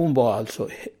 hon var alltså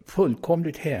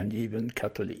fullkomligt hängiven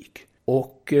katolik.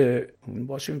 Och hon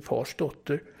var sin fars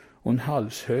dotter. Hon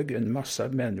halshögg en massa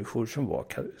människor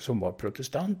som var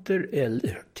protestanter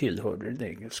eller tillhörde den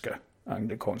engelska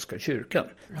anglikanska kyrkan.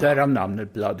 Ja. Därav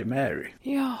namnet Bloody Mary.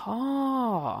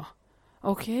 Jaha,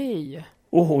 okej.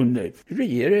 Och hon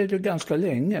regerade ganska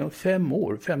länge, 5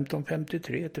 år,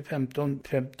 1553 till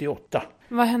 1558.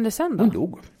 Vad hände sen då? Hon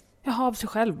dog. Jaha, av sig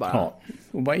själv bara? Ja,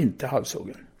 hon var inte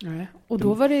halshuggen. Nej. Och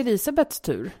då var det Elisabeths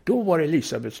tur? Då var det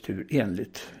Elisabeths tur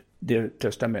enligt det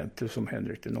testamentet som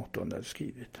Henrik den VIII hade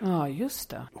skrivit. Ja, just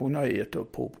det. Hon har gett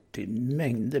upphov till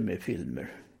mängder med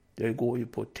filmer. Det går ju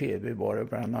på tv bara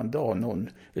varannan dag någon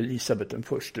Elisabeth den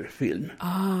första film.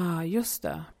 Ah, just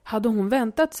det. Hade hon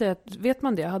väntat sig vet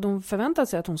man det? Hade hon förväntat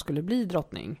sig att hon skulle bli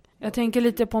drottning? Jag tänker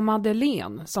lite på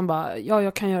Madeleine som bara,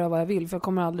 jag kan göra vad jag vill för jag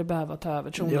kommer aldrig behöva ta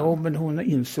över tronen. Ja, men hon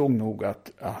insåg nog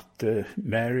att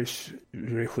Marys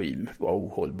regim var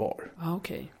ohållbar. Ah,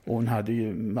 okay. Och hon hade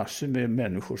ju massor med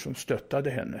människor som stöttade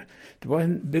henne. Det var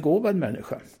en begåvad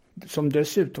människa som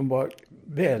dessutom var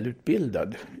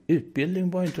välutbildad. Utbildning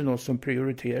var inte något som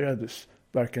prioriterades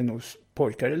varken hos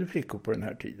pojkar eller flickor på den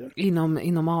här tiden.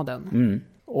 Inom adeln? Mm.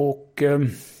 Och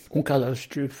hon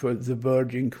kallades ju för The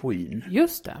Virgin Queen.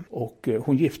 Just det. Och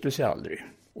hon gifte sig aldrig.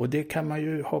 Och det kan man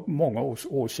ju ha många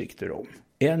åsikter om.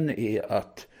 En är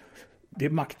att det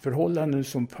maktförhållanden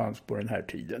som fanns på den här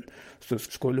tiden så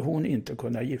skulle hon inte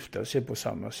kunna gifta sig på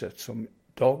samma sätt som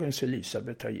dagens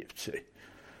Elisabeth har gift sig.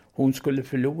 Hon skulle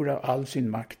förlora all sin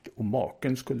makt och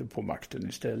maken skulle få makten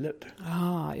istället.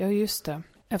 Ja, just det.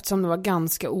 Eftersom det var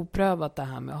ganska oprövat det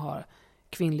här med att ha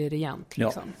kvinnlig regent.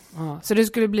 Liksom. Ja. Så det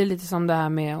skulle bli lite som det här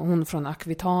med hon från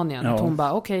Akvitanien. Ja. Att hon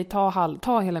bara, okej,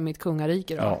 ta hela mitt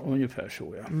kungarike då. Ja, ungefär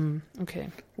så ja. Okay.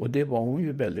 Och det var hon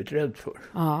ju väldigt rädd för.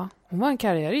 Ja, hon var en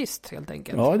karriärist helt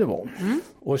enkelt. Ja, det var hon.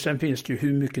 Och sen finns det ju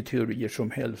hur mycket teorier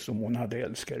som helst om hon hade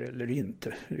älskare eller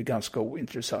inte. Det är ganska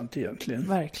ointressant egentligen.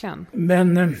 Verkligen.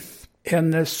 Men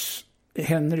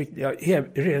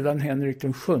redan Henrik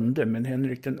den 7, men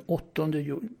Henrik den 8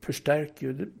 förstärkte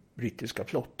ju den brittiska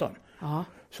flottan. Aha.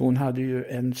 Så hon hade ju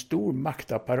en stor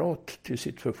maktapparat till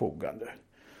sitt förfogande.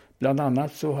 Bland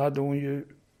annat så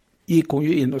gick hon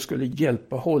ju in och skulle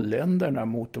hjälpa holländarna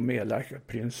mot de elaka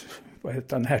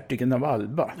hertigen av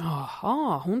Alba.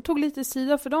 Jaha, hon tog lite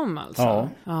sida för dem alltså?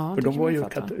 Ja,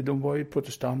 för de var ju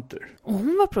protestanter. Och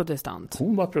hon var protestant?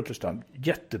 Hon var protestant,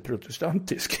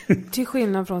 jätteprotestantisk. Till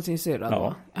skillnad från sin syrra då?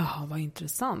 Ja. Jaha, vad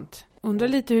intressant. Undrar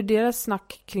lite hur deras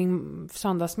snack kring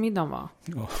söndagsmiddagen var.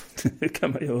 Ja, det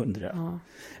kan man ju undra. Ja.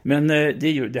 Men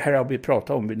det här har vi pratat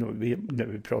om när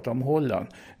vi pratar om Holland.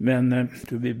 Men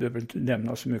vi behöver inte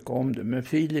nämna så mycket om det. Men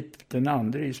Filip den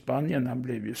andre i Spanien, han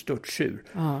blev ju störtsur.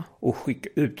 Ja. Och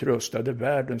utrustade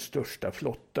världens största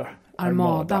flotta.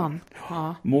 Armadan.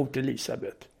 Mot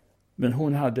Elisabeth.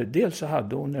 Men dels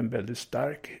hade hon en väldigt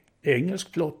stark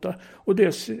engelsk flotta. Och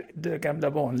dels det gamla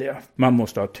vanliga. Man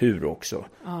måste ha tur också.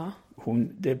 Ja.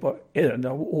 Det var en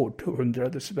av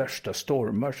århundradets värsta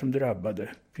stormar som drabbade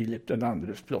Filip den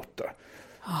andres flotta.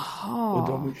 Aha.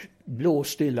 Och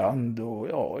blåste i land och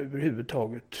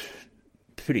överhuvudtaget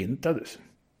förintades.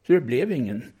 Så det blev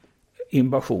ingen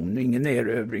invasion, ingen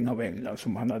erövring av England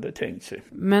som han hade tänkt sig.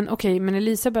 Men men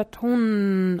Elisabeth,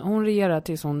 hon regerar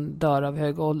tills hon dör av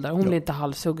hög ålder. Hon blir inte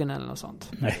halshuggen eller något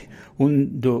sånt. Nej,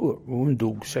 hon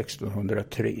dog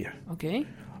 1603. Okej.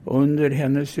 Under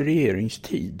hennes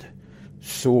regeringstid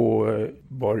så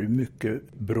var det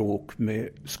mycket bråk med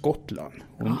Skottland.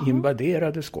 Hon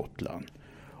invaderade Skottland.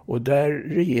 Och där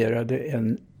regerade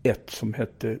ett som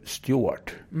hette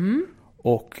Stuart.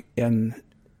 Och en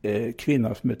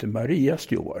kvinna som hette Maria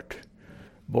Stuart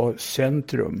var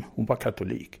centrum, hon var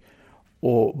katolik,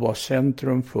 och var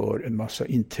centrum för en massa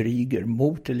intriger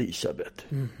mot Elisabeth.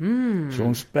 Så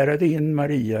hon spärrade in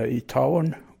Maria i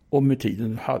Towern och med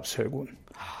tiden halshögg hon.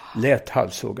 Lät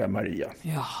halshugga Maria.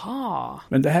 Jaha.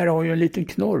 Men det här har ju en liten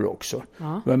knorr också.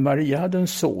 Ja. Men Maria hade en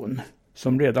son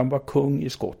som redan var kung i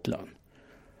Skottland.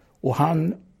 Och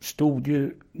han stod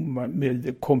ju med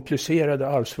det komplicerade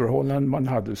arvsförhållanden man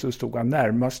hade, så stod han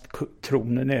närmast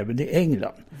tronen även i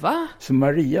England. Va? Så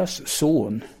Marias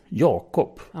son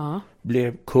Jakob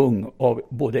blev kung av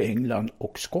både England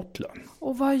och Skottland.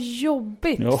 Och vad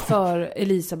jobbigt för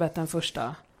Elisabeth den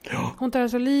första. Ja. Hon tar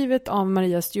alltså livet av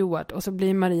Maria Stuart och så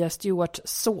blir Maria Stuarts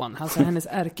son, alltså hennes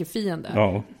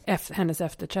ärkefiende, hennes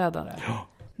efterträdare. Ja.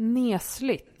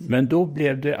 Nesligt. Men då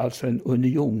blev det alltså en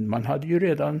union. Man hade ju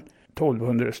redan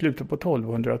slutet på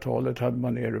 1200-talet hade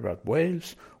man erövrat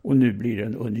Wales och nu blir det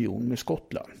en union med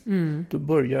Skottland. Då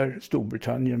börjar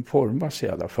Storbritannien formas i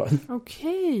alla fall.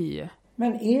 Okej.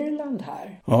 Men Irland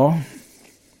här? Ja.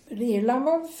 Irland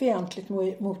var fientligt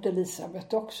mot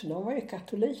Elisabeth också. De var ju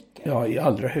katoliker. Ja, i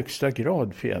allra högsta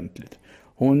grad fientligt.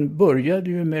 Hon började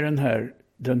ju med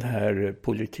den här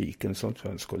politiken som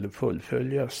sen skulle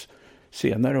fullföljas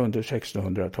senare under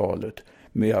 1600-talet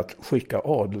med att skicka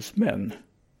adelsmän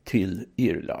till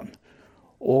Irland.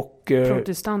 Och,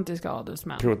 protestantiska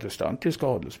adelsmän. Protestantiska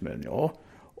adelsmän, ja.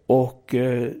 Och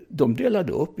de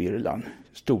delade upp Irland,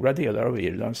 stora delar av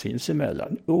Irland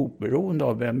sinsemellan, oberoende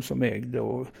av vem som ägde,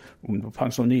 och om det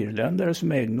fanns någon irländare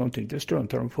som ägde någonting, det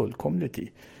struntade de fullkomligt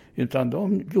i. Utan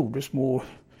de gjorde små,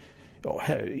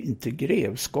 inte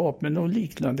grevskap, men någon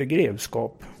liknande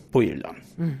grevskap på Irland.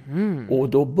 Och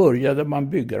då började man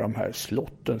bygga de här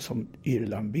slotten som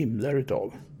Irland vimlar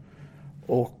utav.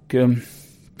 Och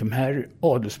de här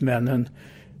adelsmännen,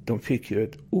 de fick ju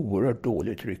ett oerhört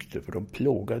dåligt rykte, för de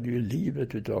plågade ju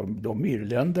livet av de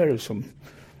irländare som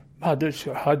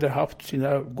hade haft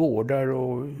sina gårdar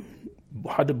och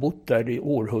hade bott där i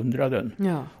århundraden.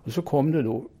 Ja. Och så kom det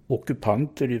då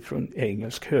ockupanter från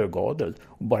engelsk högadel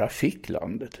och bara fick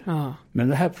landet. Ja. Men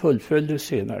det här fullföljdes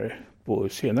senare på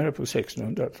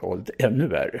 1600-talet ännu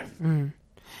värre.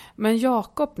 Men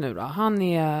Jakob nu då, han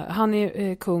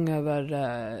är kung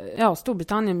över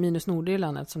Storbritannien minus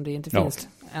Nordirland, eftersom det inte finns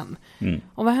än.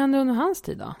 Och vad hände under hans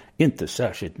tid då? Inte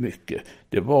särskilt mycket.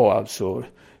 Det var alltså,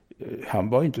 han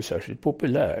var inte särskilt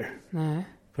populär. Nej.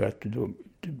 För att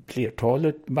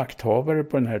flertalet makthavare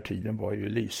på den här tiden var ju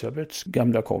Elisabeths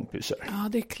gamla kompisar. Ja,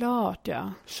 det är klart,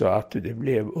 ja. Så att det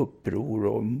blev uppror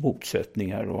och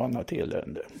motsättningar och annat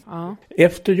elände. Ja.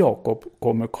 Efter Jakob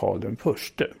kommer Karl den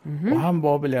förste. Och han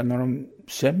var väl en av de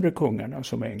sämre kungarna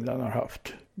som England har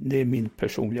haft. Det är min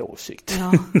personliga åsikt.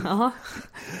 Ja.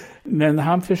 Men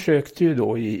han försökte ju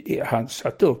då, han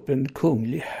satte upp en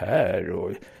kunglig här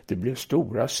och det blev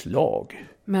stora slag.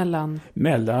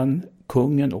 Mellan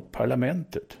kungen och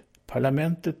parlamentet.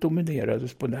 Parlamentet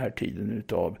dominerades på den här tiden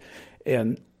utav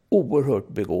en oerhört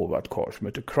begåvad karl som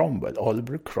heter Cromwell,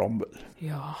 Oliver Cromwell.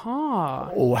 Jaha.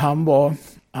 Och han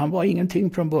var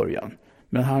ingenting från början,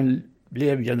 men han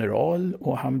blev general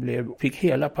och han fick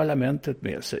hela parlamentet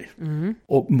med sig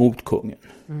och mot kungen.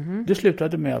 Det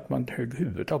slutade med att man högg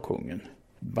huvudet av kungen.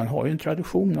 Man har ju en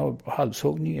tradition av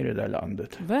halshuggning i det där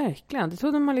landet. Verkligen, det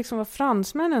trodde man liksom var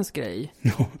fransmännens grej.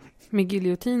 Med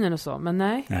giljotinen och så, men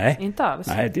nej, inte alls.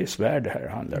 Nej, det är svärd det här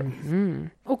handlar om.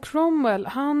 Och Cromwell,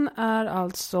 han är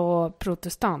alltså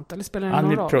protestant, eller spelar det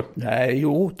någon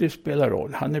roll? Det spelar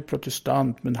roll. Han är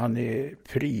protestant, men han är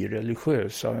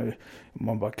frireligiös. Om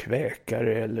man var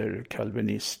kväkare eller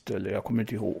kalvinist, eller jag kommer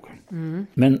inte ihåg.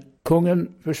 Men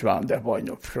kungen försvann, det var ju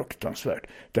något fruktansvärt.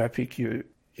 Där fick ju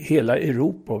hela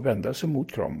Europa vända sig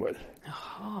mot Cromwell.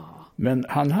 Jaha. Men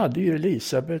han hade ju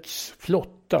Elisabeths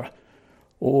flotta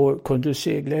och kunde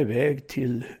segla iväg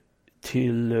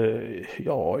till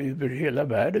över hela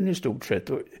världen i stort sett.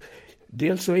 Och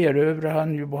dels så erövrade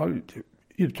han ju bara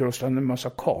utrustande en massa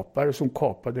kapare som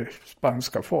kapade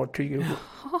spanska fartyg.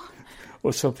 Jaha.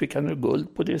 Och så fick han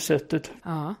guld på det sättet.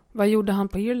 Ja. Vad gjorde han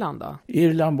på Irland då?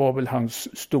 Irland var väl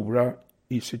hans stora,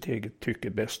 i sitt eget tycke,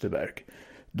 bästa verk.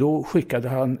 Då skickade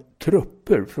han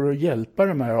trupper för att hjälpa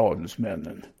de här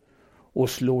adelsmännen. Och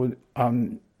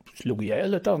han slog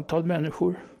ihjäl ett antal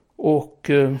människor.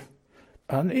 Och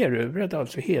han erövrade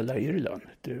alltså hela Irland.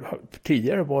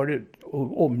 Tidigare var det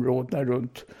områdena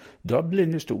runt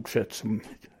Dublin i stort sett som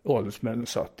adelsmännen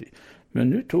satt i. Men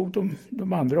nu tog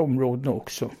de andra områdena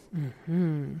också.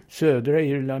 Södra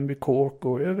Irland med Cork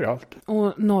och överallt.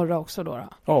 Och norra också då?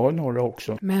 Ja, norra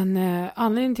också. Men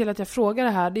anledningen till att jag frågar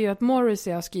det här, det är ju att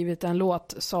Morrissey har skrivit en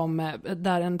låt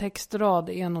där en textrad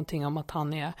är någonting om att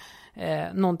han är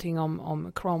någonting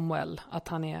om Cromwell, att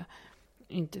han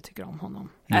inte tycker om honom.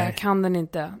 Jag kan den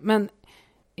inte, men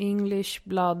English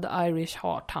Blood, Irish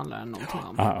Heart handlar det någonting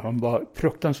om. Ja, han var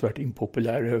fruktansvärt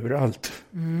impopulär överallt.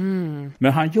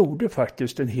 Men han gjorde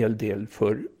faktiskt en hel del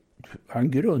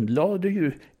han grundlade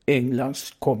ju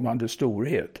Englands kommande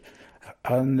storhet.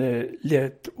 Han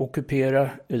lät ockupera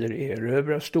eller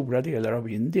erövra stora delar av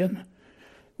Indien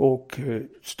och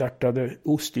startade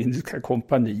Ostindiska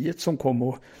kompaniet som kom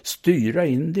att styra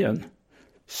Indien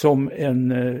som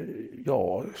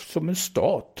en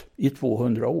stat i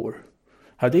 200 år.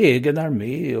 Hade egen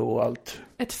armé och allt.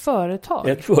 Ett företag?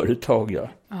 Ett företag, ja.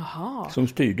 Aha. Som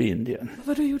styrde Indien.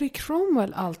 Vad då gjorde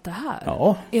Cromwell allt det här?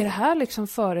 Ja. Är det här liksom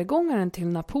föregångaren till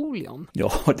Napoleon?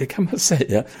 Ja, det kan man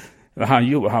säga.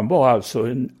 Han var alltså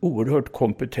en oerhört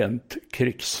kompetent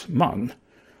krigsman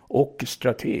och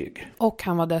strateg. Och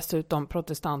han var dessutom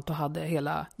protestant och hade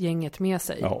hela gänget med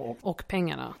sig. Ja. Och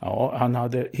pengarna. Ja, han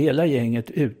hade hela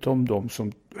gänget utom de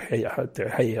som hade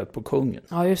hejat på kungen.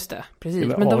 Ja, just det.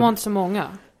 Precis. Men de var inte så många.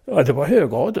 Ja, det var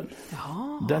högadeln.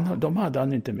 Ja. De hade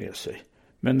han inte med sig.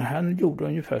 Men han gjorde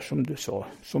ungefär som du sa,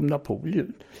 som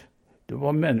Napoleon. Det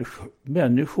var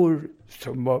människor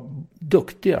som var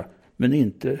duktiga men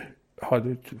inte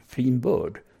hade ett fin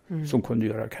börd som kunde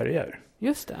göra karriär.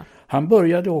 Just det. Han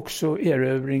började också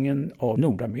erövringen av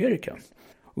Nordamerika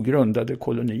och grundade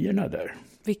kolonierna där.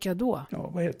 Vilka då? Ja,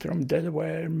 vad heter de?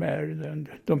 Delaware, Maryland,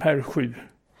 de här 7.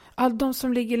 De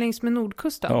som ligger längs med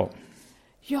nordkusten? Ja.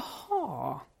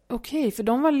 Jaha, okej, för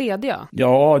de var lediga?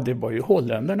 Ja, det var ju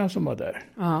holländarna som var där.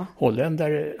 Ja.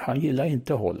 Holländare, han gillade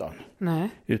inte Holland. Nej.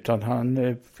 Utan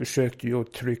han försökte ju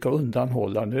att trycka undan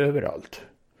Holland överallt.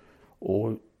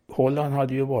 Och Holland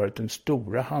hade ju varit den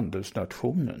stora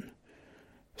handelsnationen.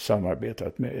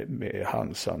 Samarbetat med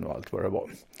Hansan och allt vad det var.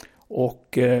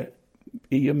 Och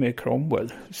i och med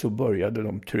Cromwell så började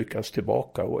de tryckas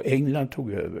tillbaka och England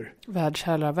tog över.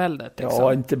 Världsherraväldet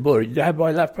liksom. Ja, det här var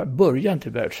i alla fall början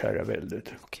till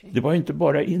världsherraväldet. Okay. Det var inte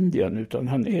bara Indien utan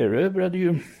han erövrade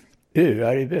ju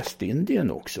öar i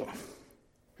Västindien också.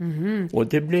 Och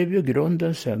det blev ju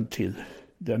grunden sen till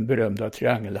den berömda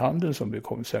triangelhandeln som vi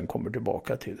sen kommer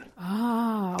tillbaka till.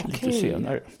 Lite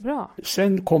senare. Bra.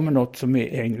 Sen kommer något som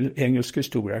i engelsk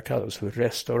historia kallas för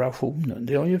restaurationen.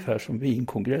 Det är ungefär som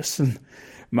Wienkongressen.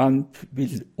 Man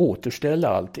vill återställa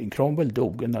allting. Cromwell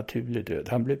dog en naturlig död.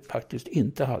 Han blev faktiskt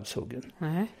inte halshuggen.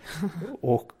 Nej.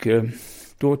 Och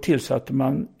då tillsatte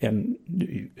man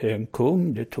en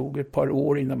kung. Det tog ett par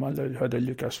år innan man hade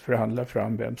lyckats förhandla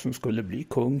fram vem som skulle bli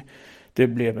kung. Det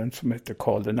blev en som hette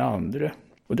Karl den andre.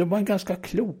 Och det var en ganska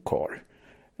klok karl.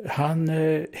 Han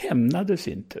hämnades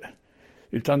inte.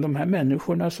 Utan de här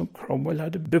människorna som Cromwell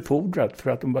hade befordrat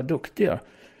för att de var duktiga,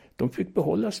 de fick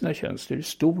behålla sina tjänster i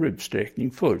stor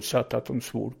utsträckning förutsatt att de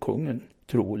svor kungen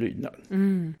tro och lydnad.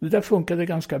 Det där funkade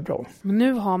ganska bra. Men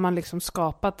nu har man liksom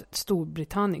skapat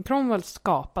Storbritannien. Cromwell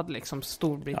skapade liksom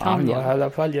Storbritannien. Ja, han har i alla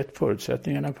fall gett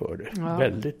förutsättningarna för det. Ja.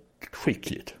 Väldigt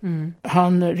skickligt.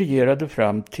 Han regerade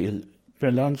fram till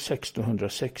mellan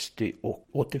 1660 och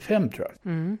 85 tror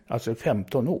jag. Alltså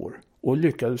 15 år. Och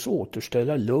lyckades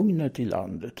återställa lugnet i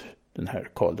landet, den här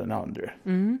Karl den andre.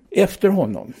 Efter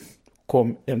honom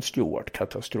kom en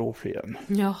Stuart-katastrof igen.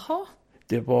 Jaha.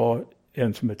 Det var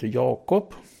en som heter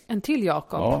Jakob. En till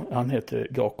Jakob? Ja, han hette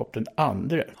Jakob den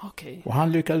andre. Okay. Och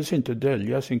han lyckades inte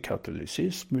dölja sin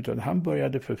katolicism utan han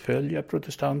började förfölja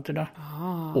protestanterna.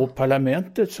 Och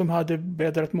parlamentet som hade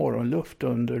bäddrat morgonluft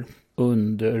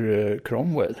under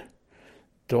Cromwell,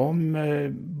 de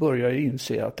började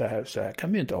inse att så här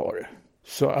kan vi inte ha det.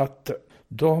 Så att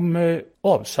de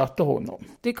avsatte honom.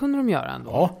 Det kunde de göra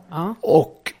ändå? Ja.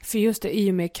 Och för just det,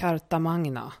 i och med Carta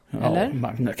Magna, eller?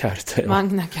 Magna Carta, ja.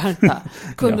 Magna Carta.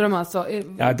 Kunde de alltså...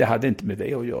 Ja, det hade inte med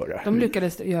det att göra. De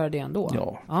lyckades göra det ändå?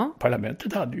 Ja.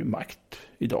 Parlamentet hade ju makt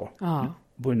idag,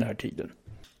 på den här tiden.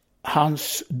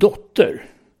 Hans dotter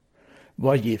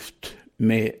var gift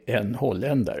med en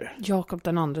holländare. Jakob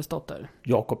den andres dotter.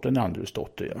 Jakob den andres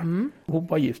dotter, ja. Hon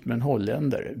var gift med en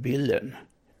holländare, Willem.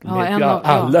 Ja,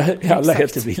 alla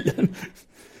heter Willem.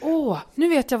 Nu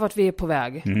vet jag vart vi är på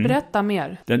väg. Berätta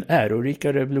mer. Den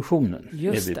ärorika revolutionen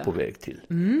Just är vi det. på väg till.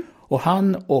 Och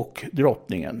han och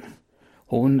drottningen,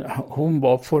 hon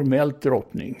var formellt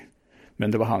drottning,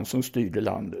 men det var han som styrde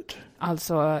landet.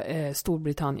 Alltså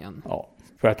Storbritannien. Ja,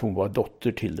 för att hon var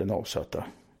dotter till den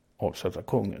avsatta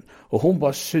kungen. Och hon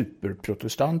var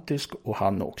superprotestantisk och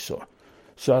han också.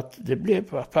 Så att det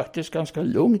blev faktiskt ganska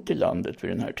lugnt i landet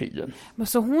vid den här tiden. Men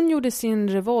så hon gjorde sin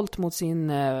revolt mot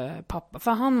sin pappa,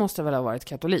 för han måste väl ha varit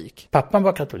katolik? Pappan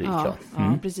var katolik, ja.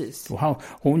 Ja, precis. Och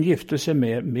hon gifte sig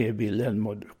med Wilhelm,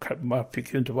 och man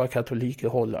fick ju inte vara katolik i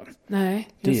Holland. Nej,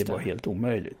 just det var helt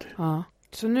omöjligt. Ja.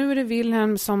 Så nu är det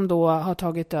Wilhelm som då har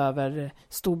tagit över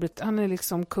Storbritannien. Han är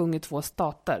liksom kung i 2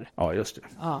 stater. Ja, just det.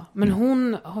 Ja. Men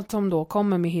hon som då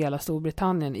kommer med hela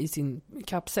Storbritannien i sin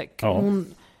kappsäck. Ja.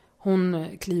 Hon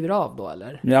kliver av då,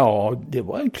 eller? Ja, det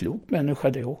var en klok människa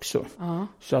det också. Ja.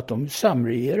 Så att de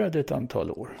samregerade ett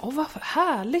antal år. Vad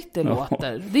härligt det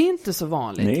låter. Det är inte så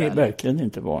vanligt. Nej, väl? verkligen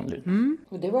inte vanligt.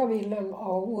 Och det var Wilhelm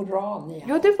av Oranien.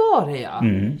 Ja, det var det, ja.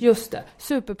 Just det.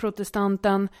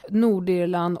 Superprotestanten,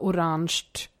 Nordirland, orange,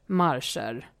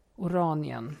 marscher,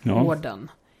 Oranien,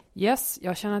 orden. Yes,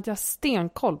 jag känner att jag har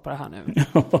stenkoll på det här nu.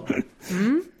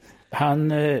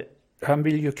 Han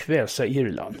vill ju kväsa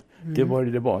Irland. Det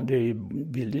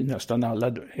vill nästan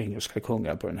alla engelska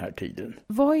kungar på den här tiden.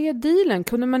 Vad är dealen?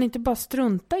 Kunde man inte bara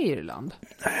strunta i Irland?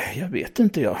 Nej, jag vet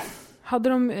inte jag. Hade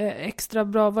de extra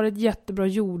bra, var det ett jättebra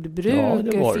jordbruk? Ja,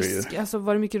 det var fisk, det ju. Alltså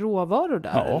var det mycket råvaror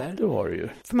där? Ja, eller? det var det ju.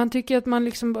 För man tycker att man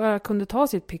liksom bara kunde ta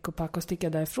sitt pick och pack och sticka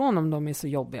därifrån om de är så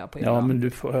jobbiga på Irland. Ja,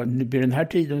 men vid den här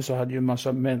tiden så hade ju en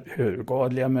massa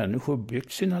högadliga människor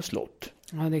byggt sina slott.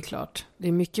 Ja, det är klart. Det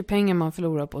är mycket pengar man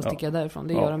förlorar på att sticka därifrån.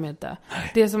 Det gör de inte.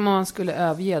 Det är som om man skulle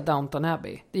överge Downton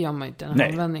Abbey. Det gör man inte i en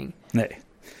handvändning. Nej.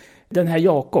 Den här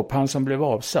Jakob, han som blev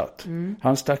avsatt,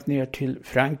 han stack ner till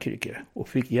Frankrike och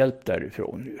fick hjälp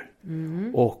därifrån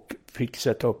nu. Och fick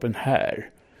sätta upp en här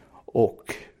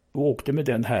och åkte med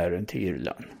den hären till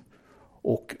Irland.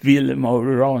 Och Wilhelm av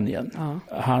Oranien,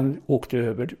 han åkte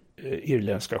över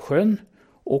Irländska sjön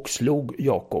och slog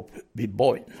Jakob vid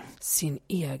Boyne. Sin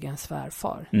egen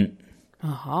svärfar.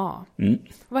 Aha. Mm.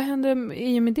 Vad hände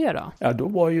i och med det då? Ja,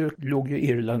 då låg ju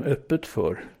Irland öppet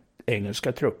för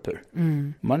engelska trupper.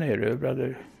 Man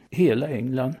erövrade hela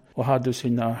England och hade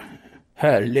sina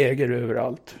härläger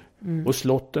överallt. Och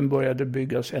slotten började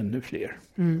byggas ännu fler.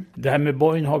 Det här med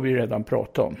Boyne har vi redan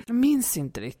pratat om. Jag minns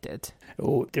inte riktigt.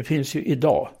 Och det finns ju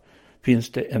idag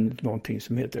någonting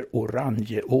som heter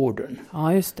Oranjeorden.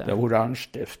 Ja, just det. Det är orange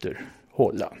efter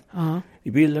Holland.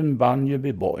 Wilhelm vann ju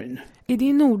vid Boyne. Är det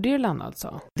i Nordirland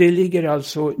alltså? Det ligger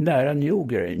alltså nära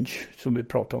Newgrange som vi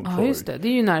pratade om förut. Ja, just det. Det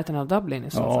är ju närheten av Dublin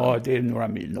i så fall. Ja, det är några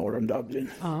mil norr om Dublin.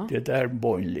 Det är där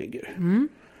Boyne ligger.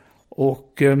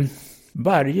 Och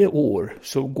varje år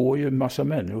så går ju en massa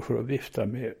människor och viftar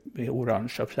med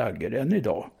orangea flaggor än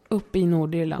idag. Upp i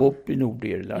Nordirland? Upp i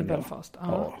Nordirland, i Belfast.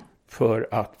 Ja, för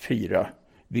att fira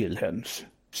Wilhelms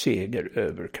seger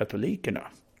över katolikerna.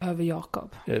 Över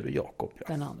Jakob? Över Jakob, ja.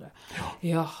 Den andra.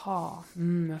 Jaha,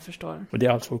 jag förstår. Och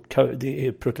det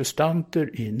är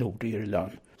protestanter i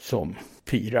Nordirland som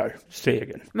firar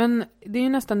segern. Men det är ju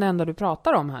nästan det enda du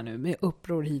pratar om här nu, med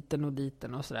uppror hiten och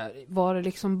diten och sådär. Var det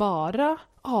liksom bara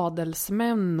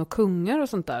adelsmän och kungar och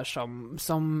sånt där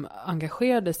som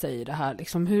engagerade sig i det här?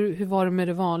 Liksom, hur var det med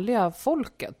det vanliga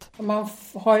folket? Man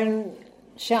har en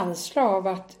känsla av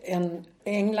att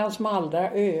England som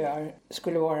andra öar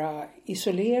skulle vara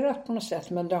isolerat på något sätt.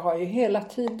 Men det har ju hela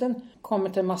tiden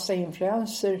kommit en massa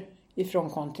influenser ifrån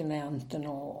kontinenten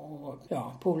och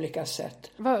på olika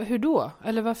sätt. Hur då?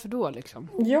 Eller varför då liksom?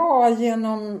 Ja,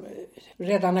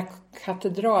 redan när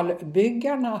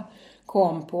katedralbyggarna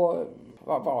kom på,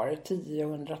 vad var det,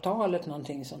 1000-talet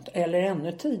någonting sånt. Eller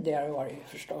ännu tidigare var det ju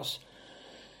förstås.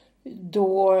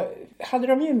 Då hade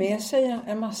de ju med sig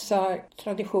en massa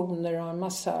traditioner och en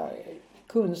massa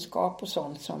kunskap och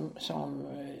sånt som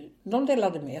de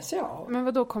delade med sig av. Men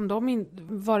vad då kom de in?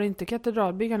 Var det inte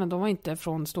katedralbyggarna? De var inte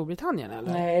från Storbritannien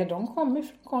eller? Nej, de kom ju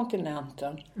från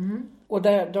kontinenten. Och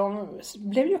de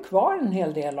blev ju kvar en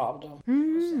hel del av dem.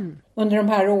 Under de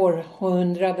här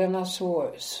århundradena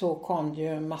så kom det ju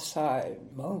en massa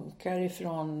munkar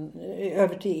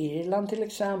över till Irland till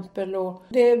exempel. Och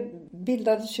det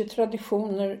bildades ju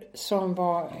traditioner som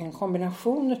var en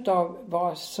kombination av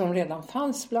vad som redan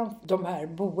fanns bland de här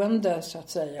boende så att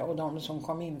säga och de som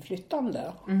kom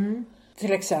inflyttande.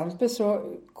 Till exempel så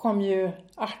kom ju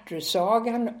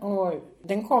Arthursagan och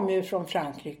Den kom ju från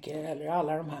Frankrike, eller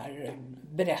alla de här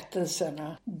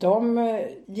berättelserna. De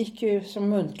gick ju som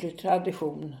muntlig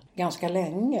tradition ganska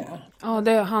länge. Ja,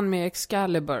 det är han med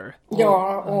Excalibur.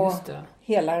 Ja, och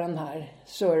hela den här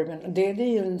serven. Det är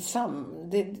ju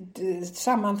det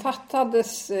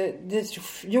sammanfattades, det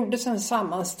gjordes en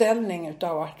sammanställning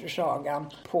utav Arthursagan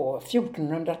på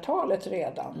 1400-talet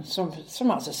redan.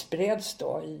 Som alltså spreds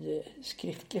då i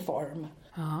skriftlig form.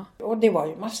 Ja. Och det var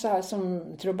ju massa som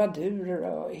trubadurer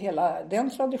och hela den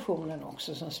traditionen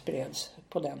också som spreds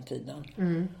på den tiden.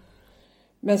 Mm.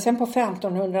 Men sen på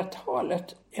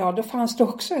 1500-talet, ja då fanns det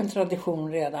också en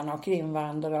tradition redan av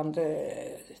invandrande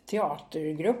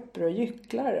teatergrupper och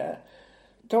gycklare.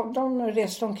 De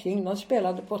reste omkring, de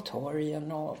spelade på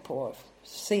torgen och på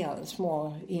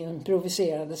små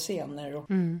improviserade scener.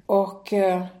 Och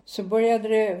så började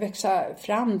det växa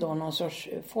fram då någon sorts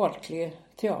folklig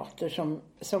teater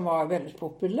som var väldigt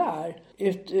populär.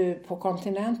 På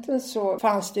kontinenten så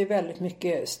fanns det ju väldigt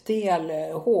mycket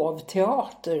stel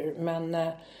hovteater, men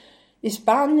i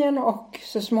Spanien och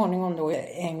så småningom då i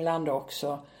England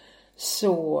också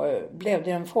så blev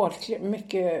det en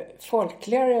mycket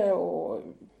folkligare och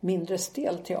mindre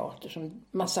stel teater som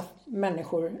massa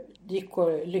människor gick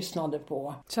och lyssnade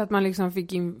på. Så att man liksom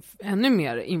fick ännu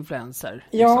mer influenser?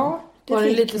 Ja, liksom. det var det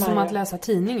fick lite man som ju. Att läsa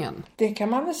tidningen? Det kan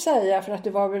man väl säga, för att det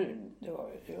var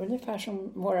ungefär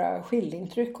som våra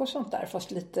skildringtryck och sånt där,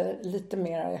 fast lite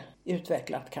mer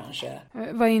utvecklat kanske.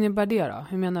 Vad innebär det då?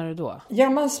 Hur menar du då? Ja,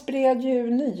 man spred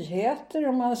ju nyheter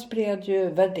och man spred ju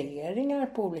värderingar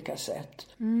på olika sätt.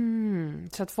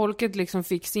 Så att folket liksom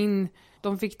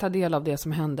de fick ta del av det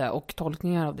som hände och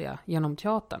tolkningar av det genom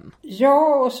teatern.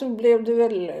 Ja, och så blev det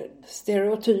väl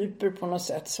stereotyper på något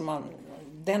sätt som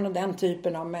den och den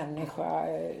typen av människa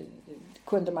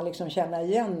kunde man liksom känna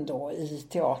igen då i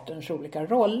teaterns olika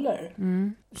roller.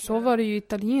 Så var det ju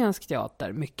italiensk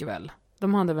teater mycket väl.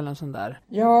 De hade väl en sån där?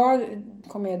 Ja,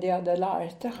 Commedia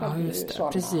dell'arte hade ju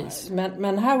sådana. Precis.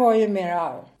 Men här var ju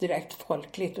mera direkt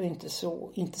folkligt och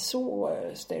inte så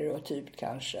stereotypt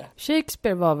kanske.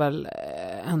 Shakespeare var väl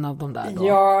en av de där då?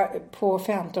 Ja, på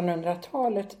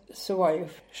 1500-talet så var ju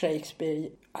Shakespeare,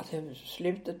 alltså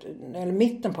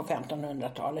mitten på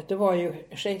 1500-talet, det var ju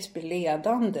Shakespeare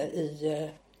ledande i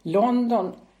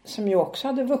London, som ju också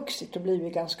hade vuxit och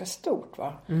blivit ganska stort,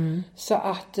 va? Så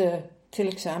att till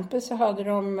exempel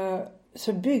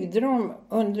så byggde de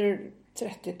under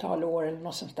 30-tal år eller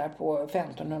något sånt där på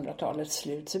 1500-talets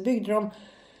slut, så byggde de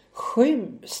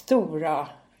 7 stora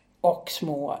och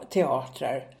små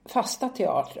teatrar, fasta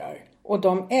teatrar. Och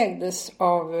de ägdes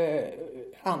av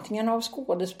antingen av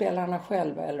skådespelarna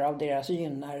själva eller av deras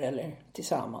gynnare eller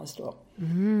tillsammans då.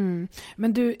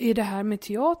 Men du, i det här med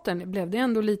teatern blev det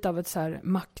ändå lite av ett så här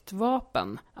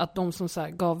maktvapen? Att de som så här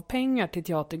gav pengar till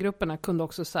teatergrupperna kunde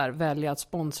också så här välja att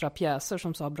sponsra pjäser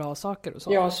som sa bra saker och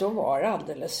så? Ja, så var det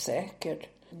alldeles säkert.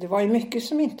 Det var ju mycket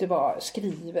som inte var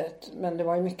skrivet, men det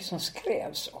var ju mycket som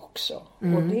skrevs också.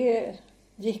 Och det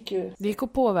gick ju... Det gick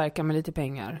att påverka med lite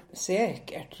pengar.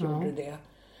 Säkert gjorde det.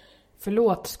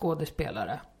 Förlåt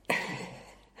skådespelare.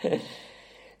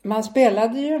 Man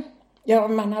spelade ju... Ja,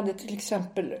 man hade till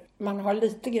exempel... Man har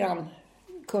lite grann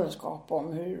kunskap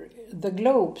om hur The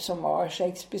Globe, som var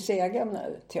Shakespeares egen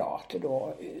teater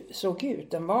då, såg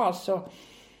ut. Den var alltså...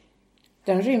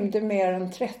 Den rymde mer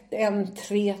än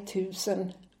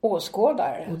 3000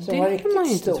 åskådare. Och som det var har man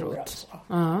riktigt inte stor trott. alltså.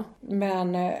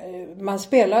 Men Man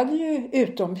spelade ju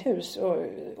utomhus och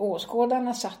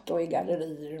åskådarna satt då i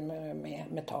gallerier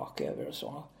med tak över och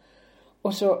så.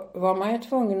 Och så var man ju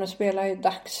tvungen att spela i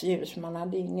dagsljus. Man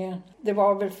hade det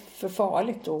var väl för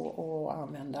farligt att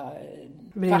använda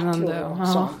facklor och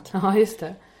sånt. Ja, just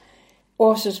det.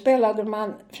 Och så spelade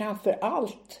man framför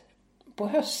allt på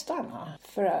höstarna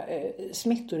för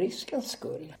smittoriskens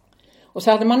skull. Och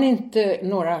så hade man inte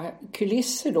några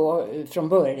kulisser då från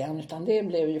början, utan det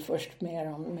blev ju först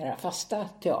mera fasta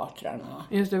teatrarna.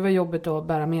 Just det, var jobbigt att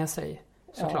bära med sig,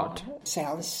 såklart. Ja.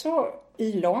 Sen så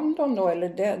i London då,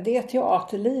 eller det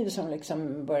teaterliv som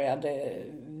liksom började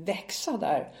växa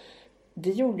där,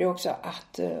 det gjorde ju också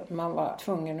att man var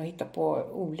tvungen att hitta på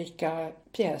olika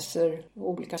pjäser,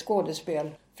 olika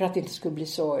skådespel, för att det inte skulle bli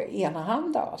så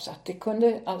enahanda. Så att det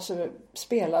kunde alltså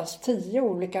spelas 10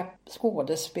 olika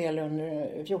skådespel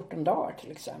under 14 dagar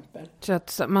till exempel. Så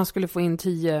att man skulle få in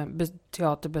 10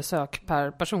 teaterbesök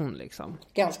per person liksom.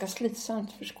 Ganska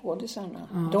slitsamt för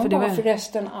skådisarna. Ja, De var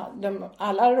förresten,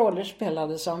 alla roller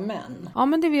spelades av män. Ja,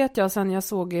 men det vet jag sen jag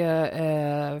såg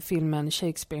filmen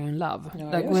Shakespeare in Love. Ja,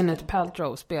 där Gwyneth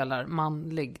Paltrow spelar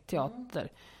manlig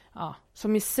teater. Ja,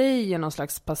 som i sig är någon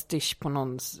slags pastisch på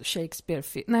någon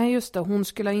Shakespeare-film. Nej, just det. Hon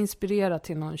skulle ha inspirerat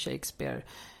till någon Shakespeare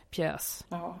pjäs.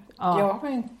 Ja. Ja. Jag har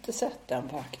inte sett den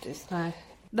faktiskt. Nej.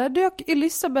 Där dök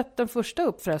Elisabeth den första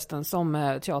upp förresten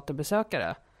som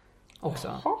teaterbesökare också.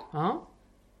 Jaha. Ja.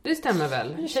 Det stämmer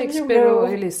väl? Som Shakespeare gjorde- och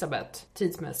Elisabeth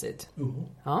tidsmässigt.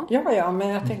 Ja. Ja, men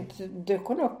jag tänkte, dök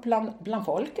hon upp bland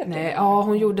folket? Nej, ja,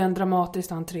 hon gjorde en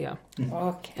dramatisk entré.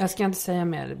 Okej. Jag ska inte säga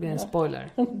mer, det blir en spoiler.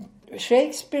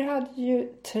 Shakespeare hade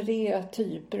ju 3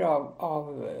 typer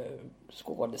av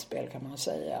skådespel kan man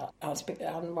säga.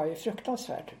 Han var ju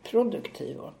fruktansvärt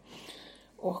produktiv.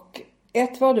 Och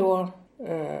ett var då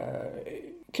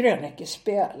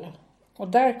krönikespel. Och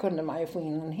där kunde man ju få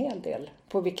in en hel del.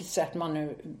 På vilket sätt man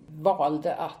nu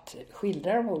valde att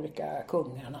skildra de olika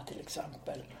kungarna till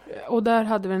exempel. Och där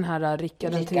hade vi den här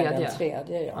Rickard den Rickard tredje. den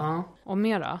tredje, ja. Ja. Och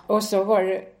mera? Och så var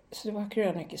det var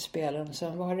krönikespelen.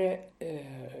 Sen var det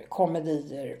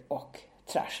komedier och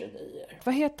tragedier.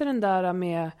 Vad heter den där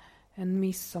med en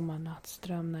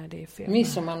midsommarnattsdröm? Nej, det är fel.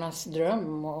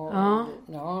 Midsommarnattsdröm och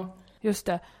ja. Just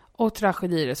det. Och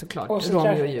tragedier såklart. Och så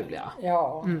Romeo och Julia.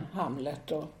 Ja,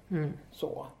 Hamlet och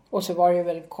så. Och så var det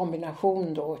väl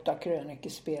kombination då av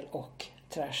krönikespel och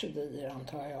tragedier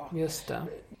antar jag. Just det.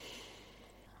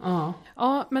 Ja.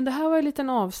 Ja, men det här var en liten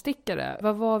avstickare.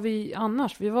 Vad var vi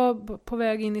annars? Vi var på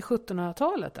väg in i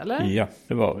 1700-talet, eller? Ja,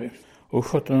 det var vi. Och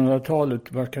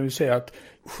 1700-talet, vad kan vi säga att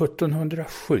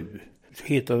 1707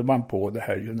 hittade man på det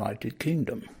här United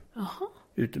Kingdom. Aha.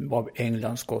 Av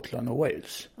England, Skottland och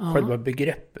Wales. Själva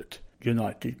begreppet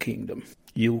United Kingdom,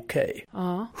 UK.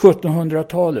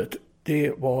 1700-talet,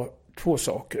 det var 2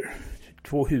 saker,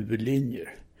 2 huvudlinjer.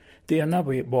 Det ena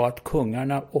var att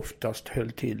kungarna oftast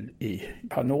höll till i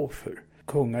Hannover.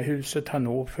 Kungahuset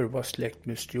Hannover var släkt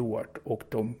med Stuart och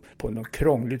de på något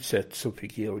krångligt sätt så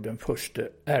fick Georg den första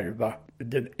ärva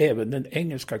även den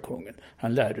engelska kungen.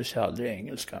 Han lärde sig aldrig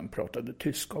engelska, han pratade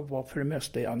tyska och var för det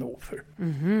mesta i Hannover.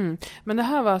 Men det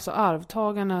här var alltså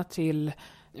arvtagarna till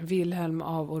Wilhelm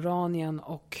av Oranien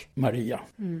och Maria,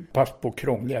 fast på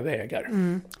krångliga vägar.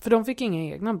 För de fick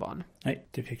inga egna barn. Nej,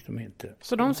 det fick de inte.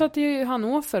 Så de satt i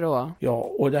Hannover då?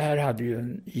 Ja, och det här hade ju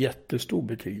en jättestor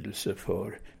betydelse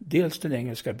för dels den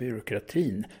engelska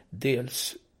byråkratin,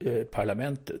 dels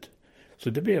parlamentet. Så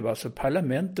det blev alltså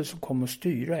parlamentet som kom att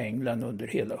styra England under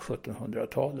hela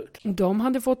 1700-talet. De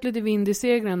hade fått lite vind i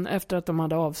seglen efter att de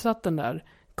hade avsatt den där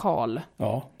Karl.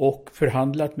 Ja, och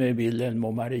förhandlat med Wilhelm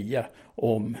och Maria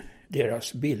om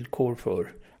deras villkor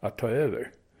för att ta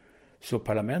över. Så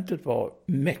parlamentet var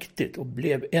mäktigt och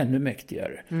blev ännu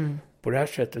mäktigare. På det här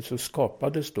sättet så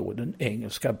skapades då den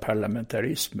engelska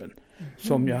parlamentarismen.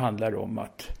 Som ju handlar om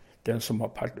att den som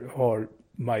har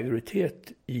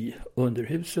majoritet i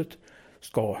underhuset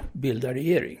ska bilda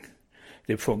regering.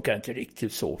 Det funkar inte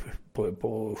riktigt så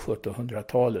på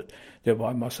 1700-talet. Det var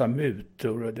en massa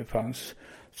mutor och det fanns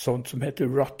sånt som hette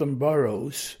rotten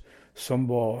boroughs som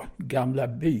var gamla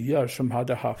byar som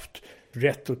hade haft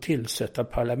rätt att tillsätta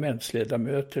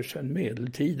parlamentsledamöter sedan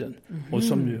medeltiden och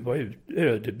som nu var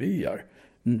ödebyar.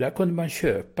 Där kunde man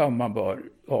köpa om man var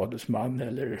adelsman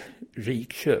eller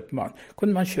rik köpman.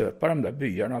 Kunde man köpa de där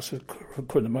byarna så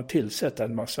kunde man tillsätta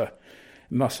en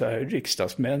massa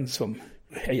riksdagsmän som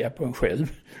hejar på en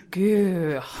själv.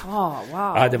 Gud, wow.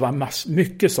 Ja, det var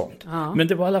mycket sånt. Ja. Men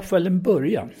det var i alla fall en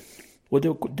början. Och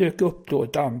det dök upp då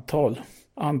ett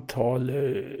antal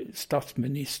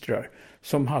statsministrar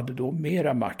som hade då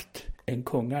mera makt än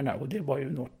kungarna. Och det var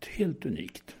ju något helt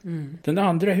unikt. Den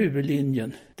andra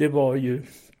huvudlinjen, det var ju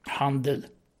handel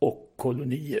och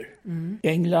kolonier.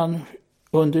 England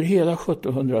under hela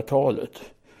 1700-talet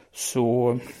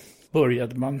så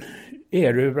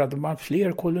erövrade man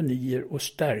fler kolonier och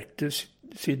stärkte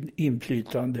sin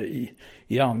inflytande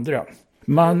i andra.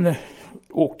 Man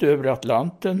åkte över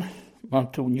Atlanten,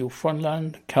 man tog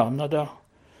Newfoundland, Kanada,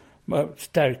 man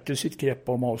stärkte sitt grepp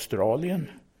om Australien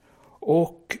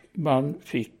och man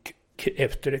fick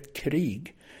efter ett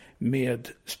krig med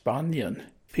Spanien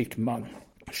fick man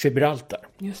Gibraltar.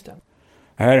 Just det.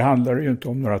 Här handlar det ju inte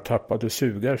om några tappade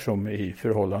sugar som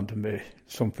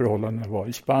förhållandena var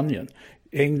i Spanien.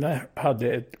 England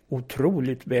hade ett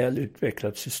otroligt väl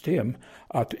utvecklat system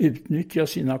att utnyttja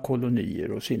sina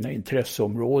kolonier och sina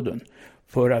intresseområden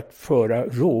för att föra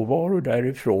råvaror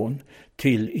därifrån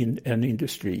till en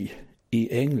industri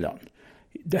i England.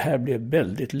 Det här blev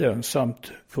väldigt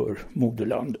lönsamt för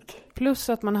moderlandet. Plus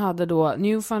att man hade då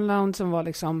Newfoundland som var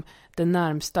liksom det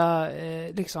närmsta,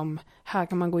 här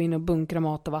kan man gå in och bunkra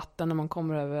mat och vatten när man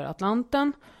kommer över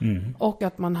Atlanten. Och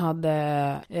att man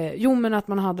hade, att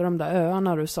man hade de där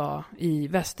öarna du sa i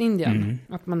Västindien.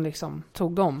 Att man liksom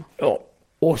tog dem. Ja,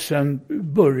 och sen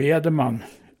började man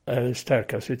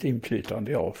stärka sitt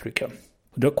inflytande i Afrika.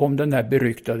 Då kom den här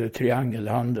beryktade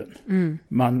triangelhandeln.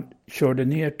 Man körde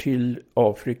ner till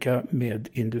Afrika med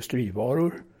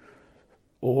industrivaror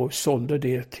och sålde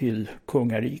det till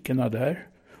kungarikena där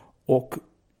och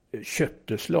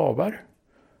köpte slavar,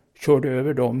 körde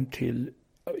över dem till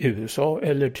USA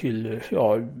eller till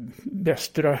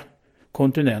västra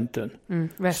kontinenten.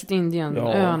 Västindien,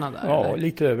 öarna där. Ja, eller?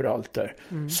 lite överallt där.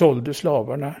 Sålde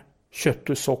slavarna,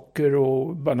 köpte socker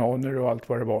och bananer och allt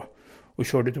vad det var och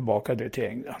körde tillbaka det till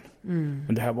England.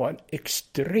 Men det här var en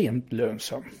extremt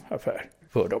lönsam affär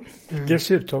för dem.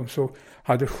 Dessutom så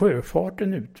hade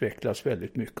sjöfarten utvecklats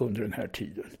väldigt mycket under den här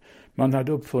tiden. Man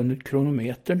hade uppfunnit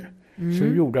kronometern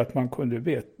som gjorde att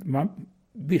man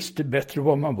visste bättre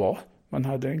var man var. Man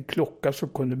hade en klocka som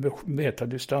kunde mäta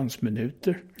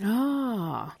distansminuter.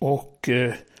 Och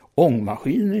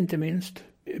ångmaskiner inte minst.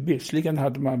 Visserligen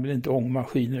hade man väl inte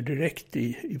ångmaskiner direkt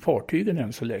i fartygen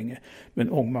än så länge.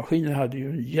 Men ångmaskiner hade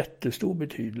ju en jättestor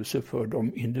betydelse för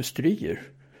de industrier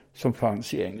som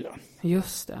fanns i England.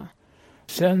 Just det.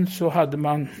 Sen så hade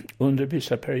man under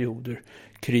vissa perioder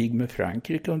krig med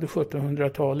Frankrike under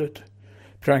 1700-talet.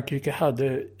 Frankrike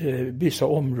hade vissa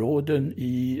områden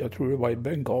jag tror det var i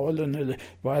Bengalen eller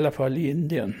var i alla fall i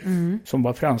Indien som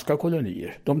var franska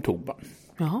kolonier. De tog man.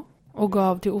 Jaha. Och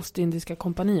gav till Ostindiska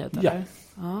kompaniet, eller?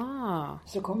 Ja.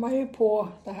 Så kom man ju på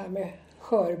det här med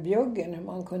skörbjuggen, hur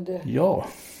man kunde... Ja,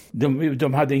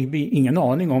 de hade ingen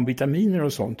aning om vitaminer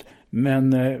och sånt.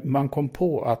 Men man kom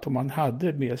på att om man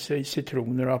hade med sig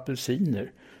citroner och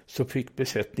apelsiner så fick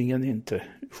besättningen inte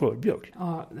skörbjugg.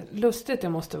 Ja, lustigt det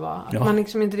måste vara. Att man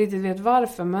liksom inte riktigt vet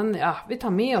varför, men vi tar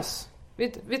med oss.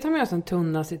 Vi tar med oss en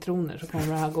tunna citroner så kommer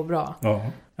det här gå bra.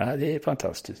 Ja, det är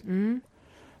fantastiskt.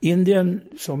 Indien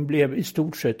som blev i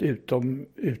stort sett utom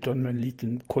en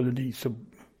liten koloni som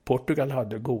Portugal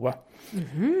hade, Goa,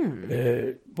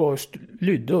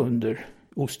 lydde under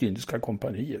Ostindiska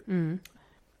kompaniet.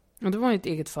 Och det var ju ett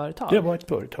eget företag. Det var ett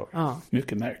företag. Ja.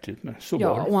 Mycket märkligt, men så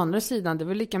var det. Å andra sidan, det är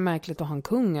väl lika märkligt att ha en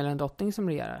kung eller en drottning som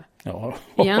regerar. Ja.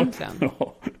 Egentligen.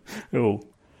 Jo.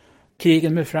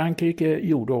 Krigen med Frankrike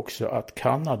gjorde också att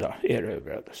Kanada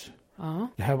erövrades. Ja.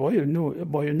 Det här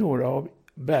var ju några av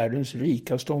världens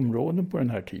rikaste områden på den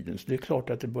här tiden. Så det är klart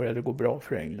att det började gå bra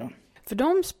för England. För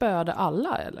de spöade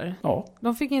alla, eller? Ja.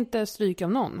 De fick inte stryk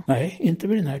av någon? Nej, inte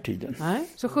vid den här tiden. Nej,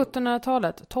 så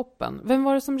 1700-talet, toppen. Vem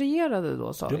var det som regerade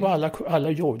då, sa Det vi? var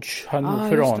alla George,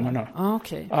 hannoveranerna.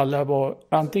 Okay. Alla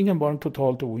antingen var de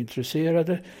totalt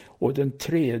ointresserade och den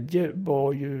tredje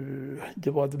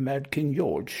det var The Mad King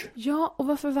George. Ja, och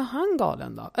varför var han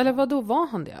galen då? Eller vad då var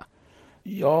han det?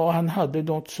 Ja, han hade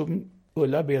något som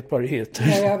Ulla vet vad det heter.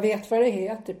 Ja, jag vet vad det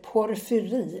heter.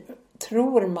 Porfyri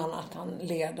tror man att han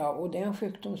led av. Och det är en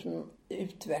sjukdom som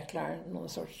utvecklar någon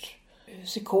sorts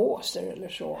psykoser eller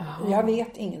så. Jaha. Jag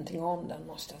vet ingenting om den,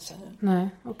 måste jag säga. Nej,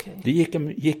 okej. Det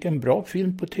gick en bra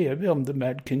film på tv om The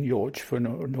Mad King George för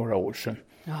några år sedan.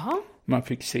 Jaha. Man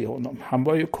fick se honom. Han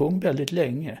var ju kung väldigt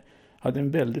länge. Hade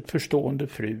en väldigt förstående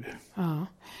fru. Ja.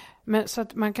 Men så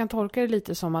att man kan tolka det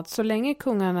lite som att så länge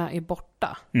kungarna är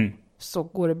borta så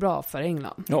går det bra för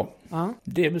England. Ja,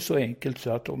 det är väl så enkelt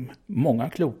så att om många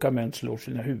kloka män slår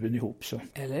sina huvuden ihop så.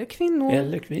 Eller kvinnor.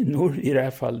 Eller kvinnor. I det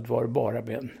här fallet var det bara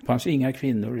män. Det fanns inga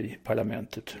kvinnor i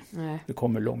parlamentet. Nej. Det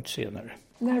kommer långt senare.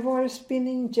 När var det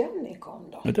Spinning Jenny kom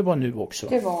då? Men det var nu också.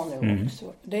 Det var nu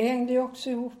också. Det hängde ju också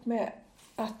ihop med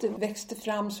att det växte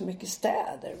fram så mycket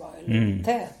städer, eller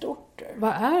tätorter.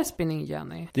 Vad är Spinning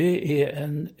Jenny? Det är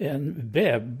en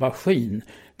vävmaskin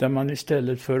där man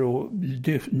istället för att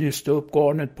nysta upp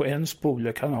garnet på en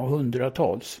spole kan ha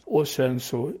hundratals. Och sen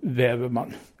så väver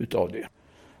man utav det.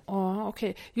 Ja,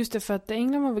 okej. Just det, för att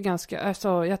England var väl ganska...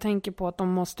 Alltså, jag tänker på att de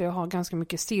måste ha ganska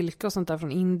mycket silke och sånt där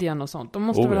från Indien och sånt. De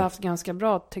måste väl ha haft ganska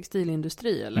bra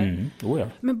textilindustri, eller? Ja.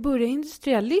 Men började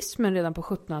industrialismen redan på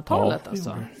 1700-talet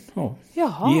alltså? Ja.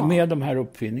 Jaha. Ge med de här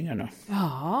uppfinningarna.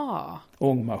 Jaha.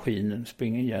 Ångmaskinen,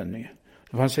 Spinning Jenny.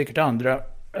 Det fanns säkert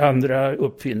andra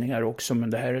uppfinningar också, men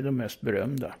det här är de mest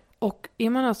berömda. Och är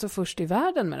man alltså först i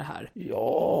världen med det här?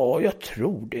 Ja, jag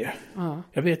tror det. Ja.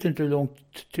 Jag vet inte hur långt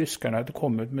tyskarna hade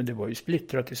kommit, men det var ju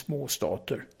splittrat i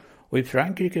småstater. Och i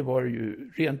Frankrike var det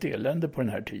ju rent elände på den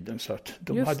här tiden, så att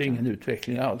de hade ingen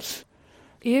utveckling alls.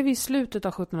 Är vi i slutet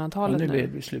av 1700-talet nu? Ja, nu är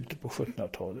vi i slutet på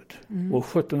 1700-talet. Och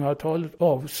 1700-talet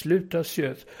avslutas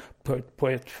ju på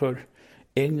ett för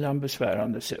England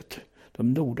besvärande sätt.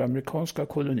 De nordamerikanska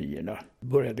kolonierna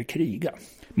började kriga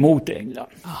mot England.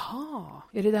 Aha.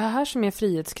 Är det här som är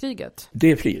frihetskriget?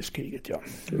 Det är frihetskriget, ja.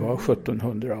 Det var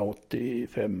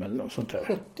 1785 eller något sånt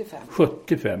där.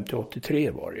 75 till 83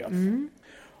 var det, ja.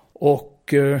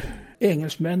 Och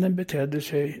engelsmännen betedde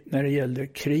sig när det gällde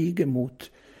krig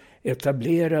mot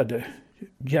etablerade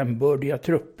jämbördiga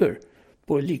trupper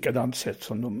på likadant sätt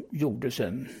som de gjorde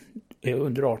sen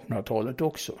under 1800-talet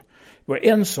också. Det var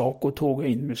en sak att tåga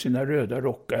in med sina röda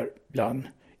rockar bland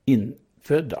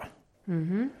infödda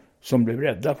som blev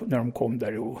rädda när de kom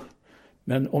där.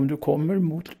 Men om du kommer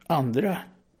mot andra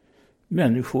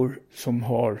människor som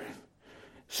har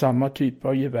samma typ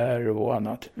av gevär och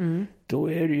annat,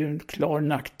 då är det ju en klar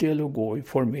nackdel att gå i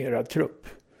formerad trupp.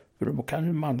 För då kan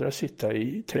de andra sitta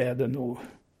i träden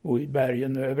och i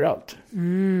bergen och överallt.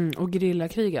 Och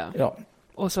grillakriga. Ja.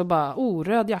 Och så bara,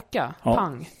 röd jacka,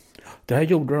 pang. Det här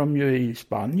gjorde de ju i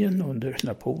Spanien under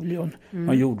Napoleon.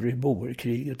 Man gjorde det i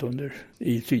boerkriget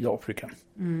i Sydafrika.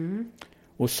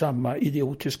 Och samma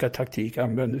idiotiska taktik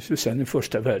användes ju sen i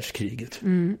första världskriget.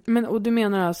 Men, och du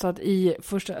menar alltså att i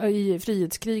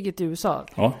frihetskriget i USA,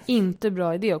 inte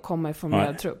bra idé att komma i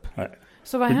formerad trupp? Nej.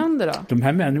 Så vad händer då? De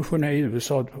här människorna i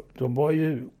USA,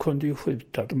 kunde ju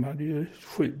skjuta. De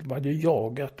hade ju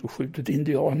jagat och skjutit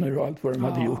indianer och allt vad de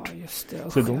hade gjort. Just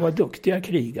det, så de var duktiga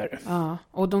krigare. Ja,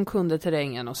 och de kunde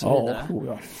terrängen och så vidare.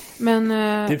 Ja. Men,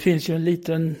 det finns ju en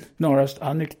liten, snarast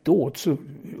anekdot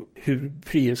hur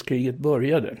frihetskriget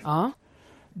började. Ja.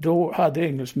 Då hade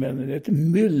engelsmännen ett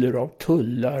myller av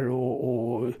tullar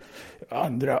och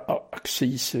andra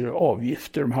acciser och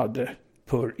avgifter de hade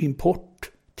för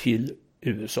import till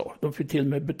USA. De fick till och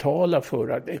med betala för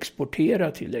att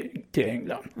exportera till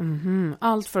England.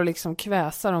 Allt för att liksom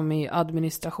kväsa dem i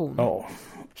administration. Ja,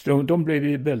 så de blev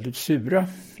ju väldigt sura.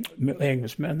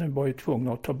 Engelsmännen var ju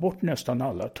tvungna att ta bort nästan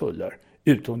alla tullar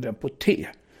utom den på te.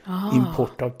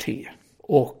 Import av te.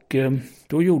 Och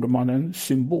då gjorde man en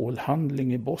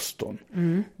symbolhandling i Boston.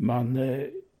 Man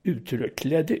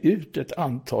klädde ut ett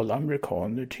antal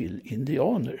amerikaner till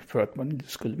indianer för att man inte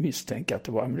skulle misstänka att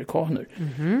det var amerikaner.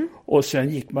 Och sen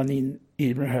gick man in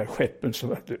i den här skeppen som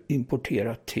hade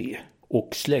importerat te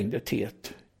och slängde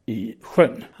teet i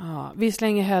sjön. Vi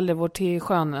slänger hellre vår te i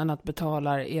sjön än att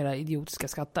betala era idiotiska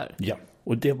skatter. Ja,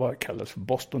 och det kallas för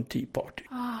Boston Tea Party.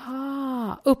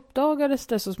 Uppdagades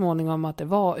det så småningom att det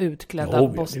var utklädda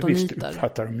bostoniter? Ja, det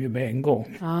fattade de ju med en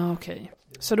gång. Okej.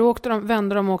 Så då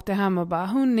vände de och åkte hem och bara,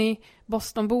 hörni,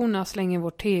 Bostonborna slänger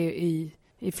vårt te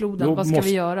i floden. Vad ska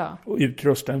vi göra?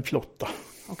 Utrusta en flotta.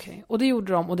 Okej. Och det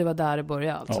gjorde de och det var där det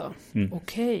började alltså? Ja.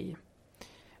 Okej.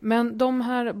 Men de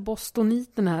här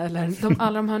bostoniterna, eller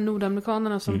alla de här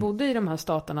nordamerikanerna som bodde i de här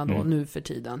staterna då nu för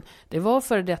tiden, det var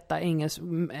för detta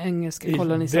engelska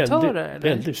kolonisatörer?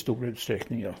 Väldigt stor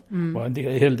utsträckning, ja. Och en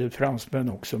hel del fransmän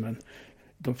också, men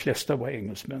de flesta var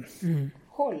engelsmän.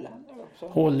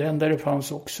 Holländare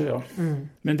fanns också, ja.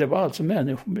 Men det var alltså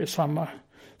människor med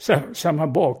samma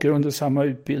bakgrund och samma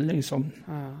utbildning som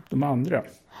de andra.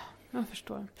 Jag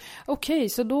förstår. Okej,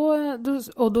 så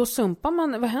då sumpar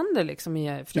man, vad händer liksom i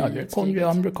frihetskriget? Ja, det kom ju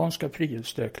amerikanska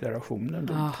frihetsdeklarationen.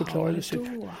 De förklarade sig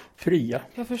fria.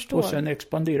 Jag förstår. Och sen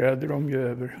expanderade de ju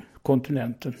över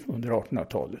kontinenten under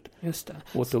 1800-talet. Just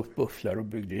det. Åt upp bufflar och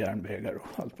byggde järnvägar och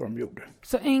allt vad de gjorde.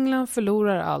 Så England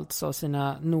förlorar alltså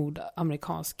sina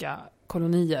nordamerikanska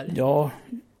kolonier? Ja,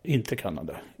 inte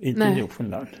Kanada. Inte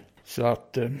Newfoundland. Så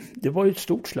att det var ju ett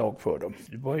stort slag för dem.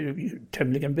 Det var ju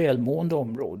tämligen välmående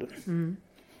områden.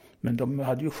 Men de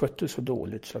hade ju skött det så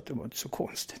dåligt så att det var inte så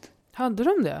konstigt. Hade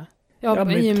de det? Ja,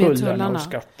 med tullarna och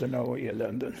skatterna och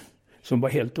eländen. Som var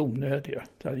helt onödiga.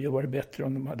 Det hade ju varit bättre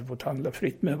om de hade fått handla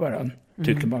fritt med varandra.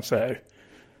 Tycker man så här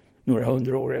några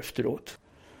 100 år efteråt.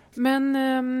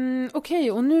 Men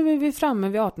okej, och nu är vi framme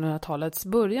vid 1800-talets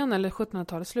början eller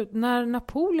 1700-talets slut. När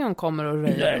Napoleon kommer och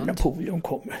röjer runt. Napoleon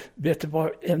kommer. Vet du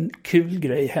vad, en kul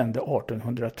grej hände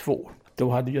 1802. Då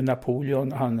hade ju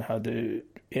Napoleon, han hade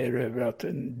erövrat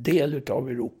en del av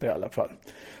Europa i alla fall.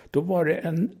 Då var det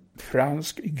en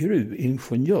fransk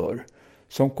gruvingenjör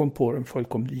som kom på den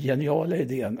fullkomligt geniala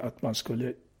idén att man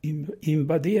skulle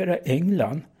invadera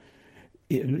England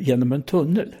genom en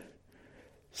tunnel.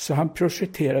 Så han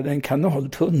projekterade en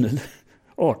kanaltunnel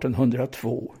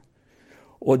 1802.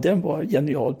 Och den var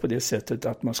genial på det sättet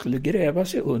att man skulle gräva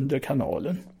sig under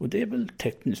kanalen. Och det är väl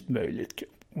tekniskt möjligt.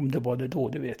 Om det var det då,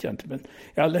 det vet jag inte. Men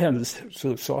i alla händelser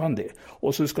så sa han det.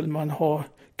 Och så skulle man ha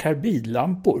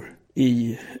karbidlampor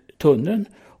i tunneln.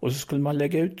 Och så skulle man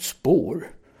lägga ut spår.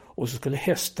 Och så skulle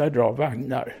hästar dra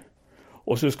vagnar.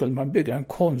 Och så skulle man bygga en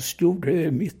konstgjord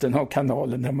i mitten av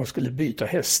kanalen där man skulle byta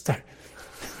hästar.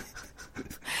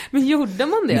 Men gjorde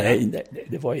man det? Nej,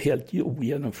 det var helt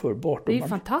ogenomförbart. Det är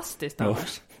fantastiskt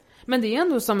annars. Men det är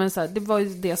ändå som det var ju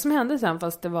det som hände sen,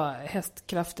 fast det var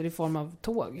hästkrafter i form av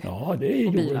tåg. Ja, det är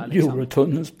ju liksom.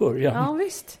 Eurotunnelns början. Ja,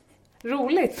 visst.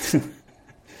 Roligt.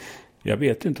 Jag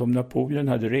vet inte om Napoleon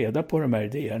hade reda på de här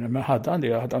idéerna, men hade han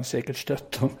det hade han säkert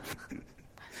stött dem.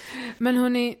 Men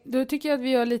hörni, då tycker jag att vi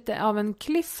gör lite av en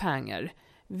cliffhanger.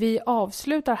 Vi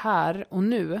avslutar här och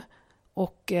nu.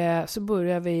 Och så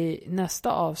börjar vi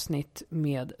nästa avsnitt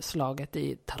med slaget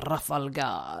i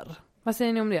Trafalgar. Vad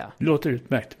säger ni om det? Låter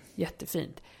utmärkt.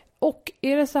 Jättefint. Och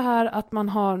är det så här att man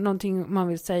har någonting man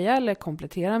vill säga eller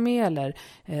komplettera med eller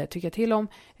tycka till om,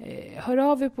 hör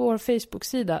av er på vår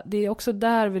Facebook-sida. Det är också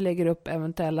där vi lägger upp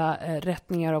eventuella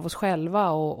rättningar av oss själva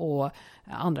och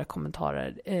andra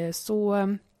kommentarer. Så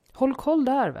håll koll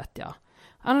där, vet jag.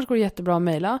 Annars går det jättebra att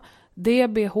mejla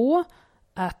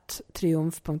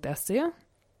dbh@triumf.se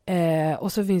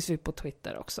och så finns vi på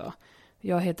Twitter också.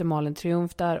 Jag heter Malin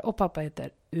Triumf där och pappa heter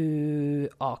U.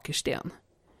 Akersten.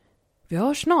 Vi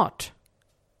hörs snart.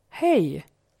 Hej!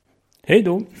 Hej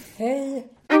då! Hej!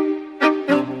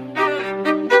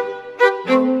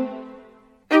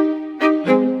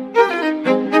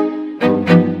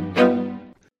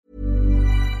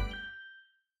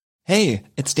 Hey,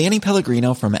 it's Danny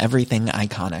Pellegrino from Everything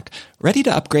Iconic. Ready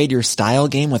to upgrade your style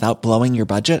game without blowing your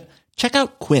budget? Check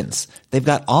out Quince.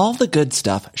 They've got all the good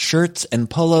stuff, shirts and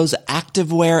polos,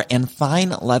 activewear, and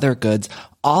fine leather goods,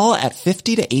 all at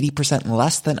 50 to 80%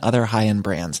 less than other high-end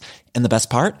brands. And the best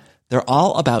part? They're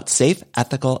all about safe,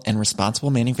 ethical, and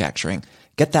responsible manufacturing.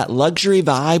 Get that luxury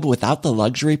vibe without the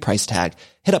luxury price tag.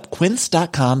 Hit up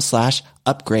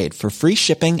quince.com/upgrade for free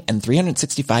shipping and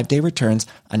 365-day returns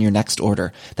on your next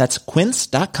order. That's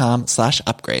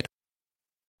quince.com/upgrade.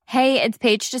 Hey, it's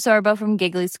Paige DeSorbo from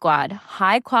Giggly Squad.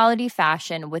 High quality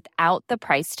fashion without the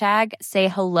price tag. Say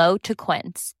hello to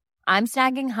Quince. I'm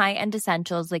snagging high-end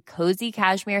essentials like cozy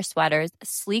cashmere sweaters,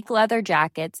 sleek leather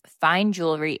jackets, fine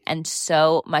jewelry, and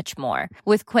so much more.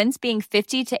 With Quince being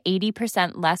 50 to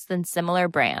 80% less than similar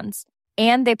brands.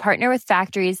 And they partner with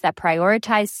factories that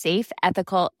prioritize safe,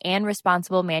 ethical, and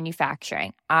responsible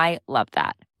manufacturing. I love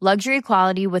that. Luxury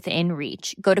quality within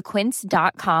reach. Go to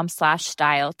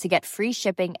quince.com/style to get free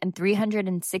shipping and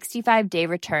 365-day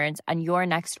returns on your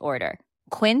next order.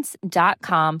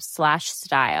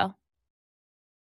 Quince.com/style.